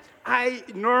 I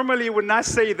normally would not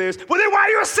say this. Well, then why are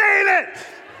you saying it?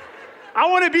 I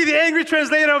want to be the angry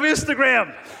translator of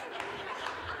Instagram.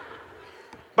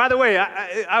 By the way,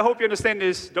 I hope you understand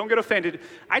this. Don't get offended.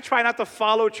 I try not to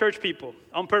follow church people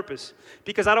on purpose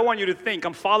because I don't want you to think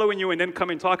I'm following you and then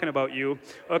coming talking about you,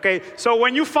 okay? So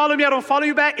when you follow me, I don't follow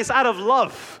you back. It's out of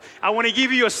love. I want to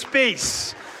give you a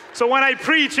space. So when I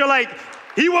preach, you're like,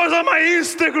 he was on my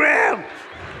Instagram.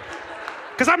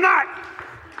 Because I'm not.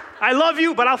 I love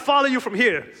you, but I'll follow you from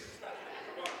here.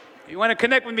 You want to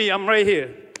connect with me, I'm right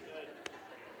here.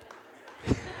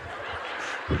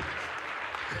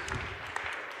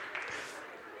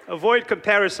 Avoid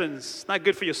comparisons. It's not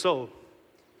good for your soul.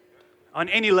 On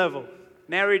any level.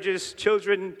 Marriages,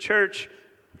 children, church.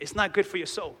 It's not good for your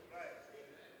soul.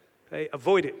 Okay?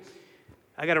 Avoid it.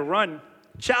 I got to run.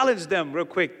 Challenge them real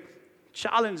quick.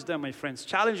 Challenge them, my friends.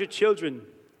 Challenge your children.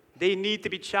 They need to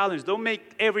be challenged. Don't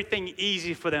make everything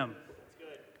easy for them.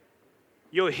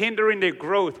 You're hindering their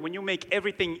growth when you make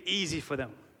everything easy for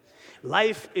them.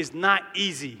 Life is not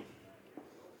easy.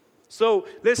 So,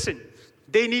 listen.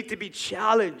 They need to be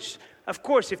challenged. Of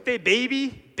course, if they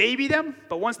baby them,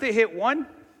 but once they hit one,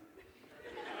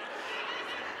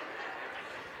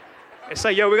 it's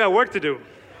like, we got work to do.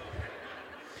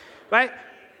 Right?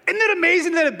 Isn't it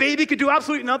amazing that a baby could do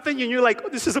absolutely nothing and you're like, oh,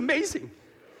 this is amazing?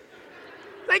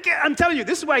 I'm telling you,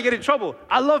 this is why I get in trouble.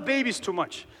 I love babies too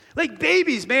much.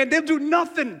 Babies, man, they'll do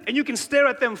nothing and you can stare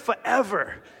at them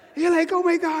forever. You're like, oh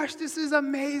my gosh, this is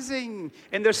amazing.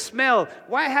 And their smell.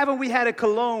 Why haven't we had a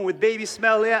cologne with baby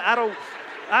smell? Yeah,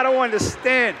 I don't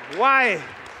understand. Why?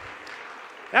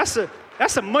 That's a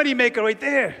moneymaker right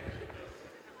there.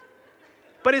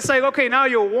 But it's like, okay, now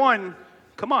you're one.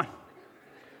 Come on.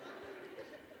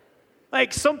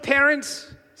 Some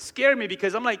parents scare me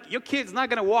because I'm like, your kid's not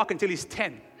going to walk until he's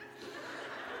 10.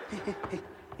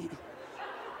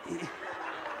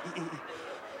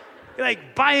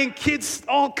 Buying kids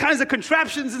all kinds of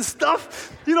contraptions and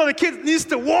stuff. The kid needs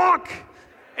to walk.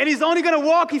 And he's only going to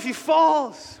walk if he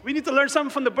falls. We need to learn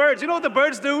something from the birds. You know what the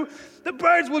birds do? The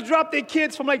birds will drop their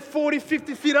kids from 40,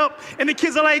 50 feet up. And the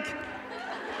kids are like...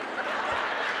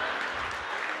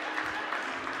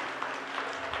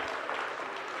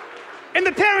 And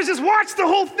the parents just watch the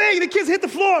whole thing. The kids hit the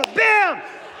floor. Bam!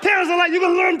 Parents are like, you're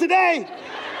going to learn today.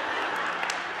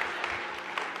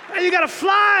 And you got to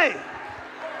fly.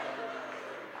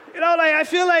 I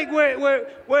feel like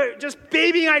we're just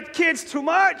babying our kids too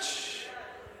much.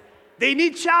 They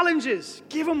need challenges.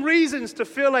 Give them reasons to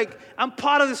feel like I'm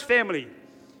part of this family.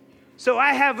 So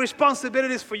I have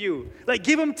responsibilities for you. Like,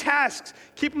 give them tasks.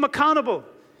 Keep them accountable.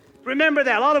 Remember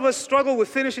that. A lot of us struggle with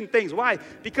finishing things. Why?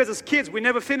 Because as kids, we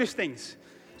never finish things.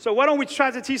 So why don't we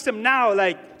try to teach them now,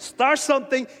 like, start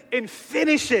something and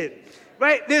finish it,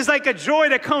 right? There's like a joy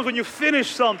that comes when you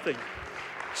finish something.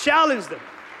 Challenge them.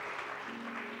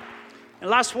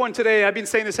 And last one today, I've been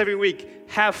saying this every week,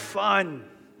 have fun.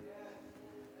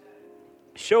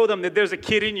 Show them that there's a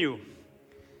kid in you.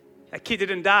 That kid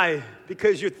didn't die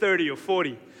because you're 30 or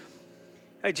 40.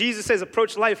 Like Jesus says,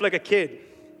 approach life like a kid.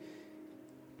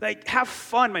 Like, have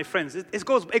fun, my friends. It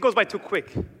goes by too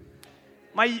quick.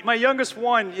 My youngest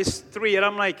one is 3, and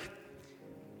I'm like,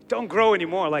 don't grow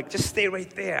anymore. Like, just stay right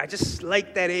there. I just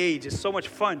like that age. It's so much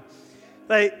fun.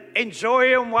 Like,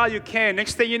 enjoy them while you can.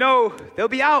 Next thing you know, they'll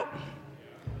be out.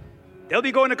 They'll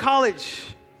be going to college.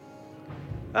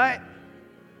 Right?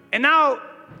 And now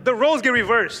the roles get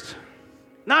reversed.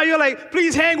 Now you're like,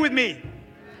 please hang with me.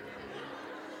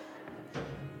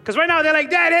 Because right now they're like,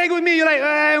 Dad, hang with me. You're like,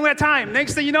 I don't have time.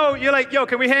 Next thing you know, you're like, yo,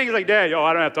 can we hang? You're like, Dad, yo,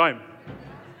 I don't have time.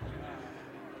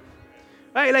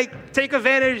 Right? Like, take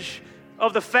advantage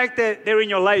of the fact that they're in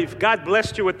your life. God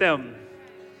blessed you with them.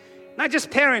 Not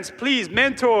just parents, please,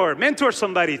 mentor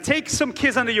somebody. Take some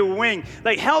kids under your wing.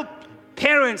 Like, help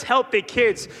parents help their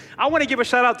kids. I want to give a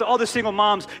shout out to all the single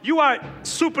moms. You are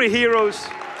superheroes.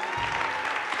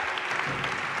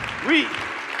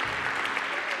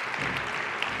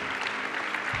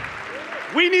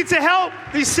 We need to help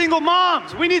these single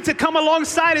moms. We need to come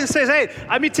alongside and say, hey,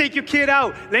 let me take your kid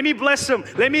out. Let me bless them.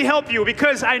 Let me help you,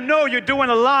 because I know you're doing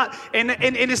a lot. And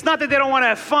it's not that they don't want to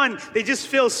have fun. They just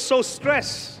feel so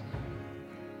stressed.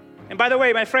 And by the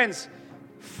way, my friends,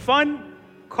 fun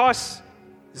costs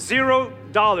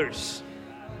 $0.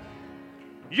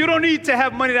 You don't need to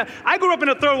have money. I grew up in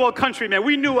a third world country, man.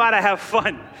 We knew how to have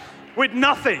fun with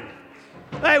nothing.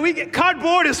 Like,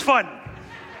 cardboard is fun.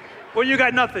 Well, you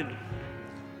got nothing.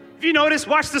 If you notice,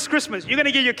 watch this Christmas. You're going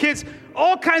to get your kids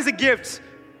all kinds of gifts,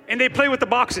 and they play with the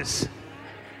boxes.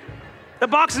 The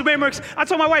boxes way more. I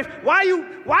told my wife,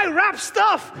 why wrap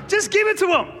stuff? Just give it to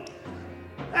them.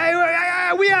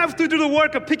 We have to do the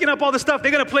work of picking up all the stuff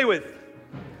they're going to play with.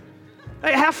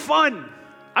 Hey, have fun.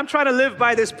 I'm trying to live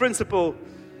by this principle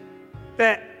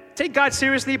that take God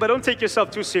seriously, but don't take yourself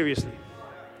too seriously.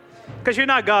 Because you're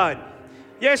not God.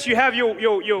 Yes, you have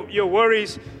your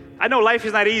worries. I know life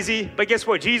is not easy, but guess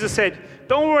what? Jesus said,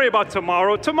 don't worry about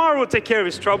tomorrow. Tomorrow will take care of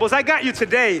his troubles. I got you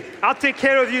today. I'll take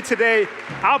care of you today.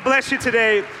 I'll bless you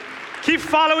today. Keep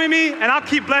following me, and I'll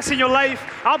keep blessing your life.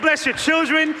 I'll bless your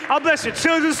children. I'll bless your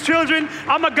children's children.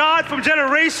 I'm a God from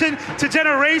generation to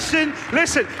generation.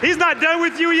 Listen, he's not done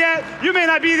with you yet. You may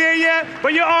not be there yet,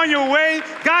 but you're on your way.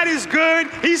 God is good.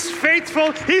 He's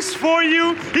faithful. He's for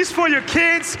you. He's for your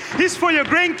kids. He's for your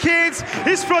grandkids.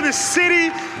 He's for the city.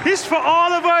 He's for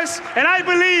all of us. And I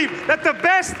believe that the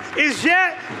best is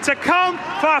yet to come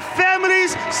for our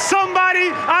families. Somebody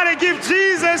ought to give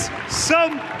Jesus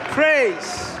some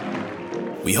praise.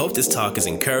 We hope this talk has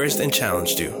encouraged and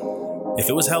challenged you. If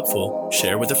it was helpful,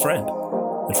 share with a friend.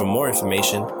 And for more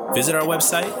information, visit our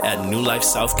website at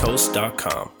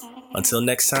newlifesouthcoast.com. Until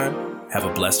next time, have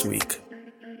a blessed week.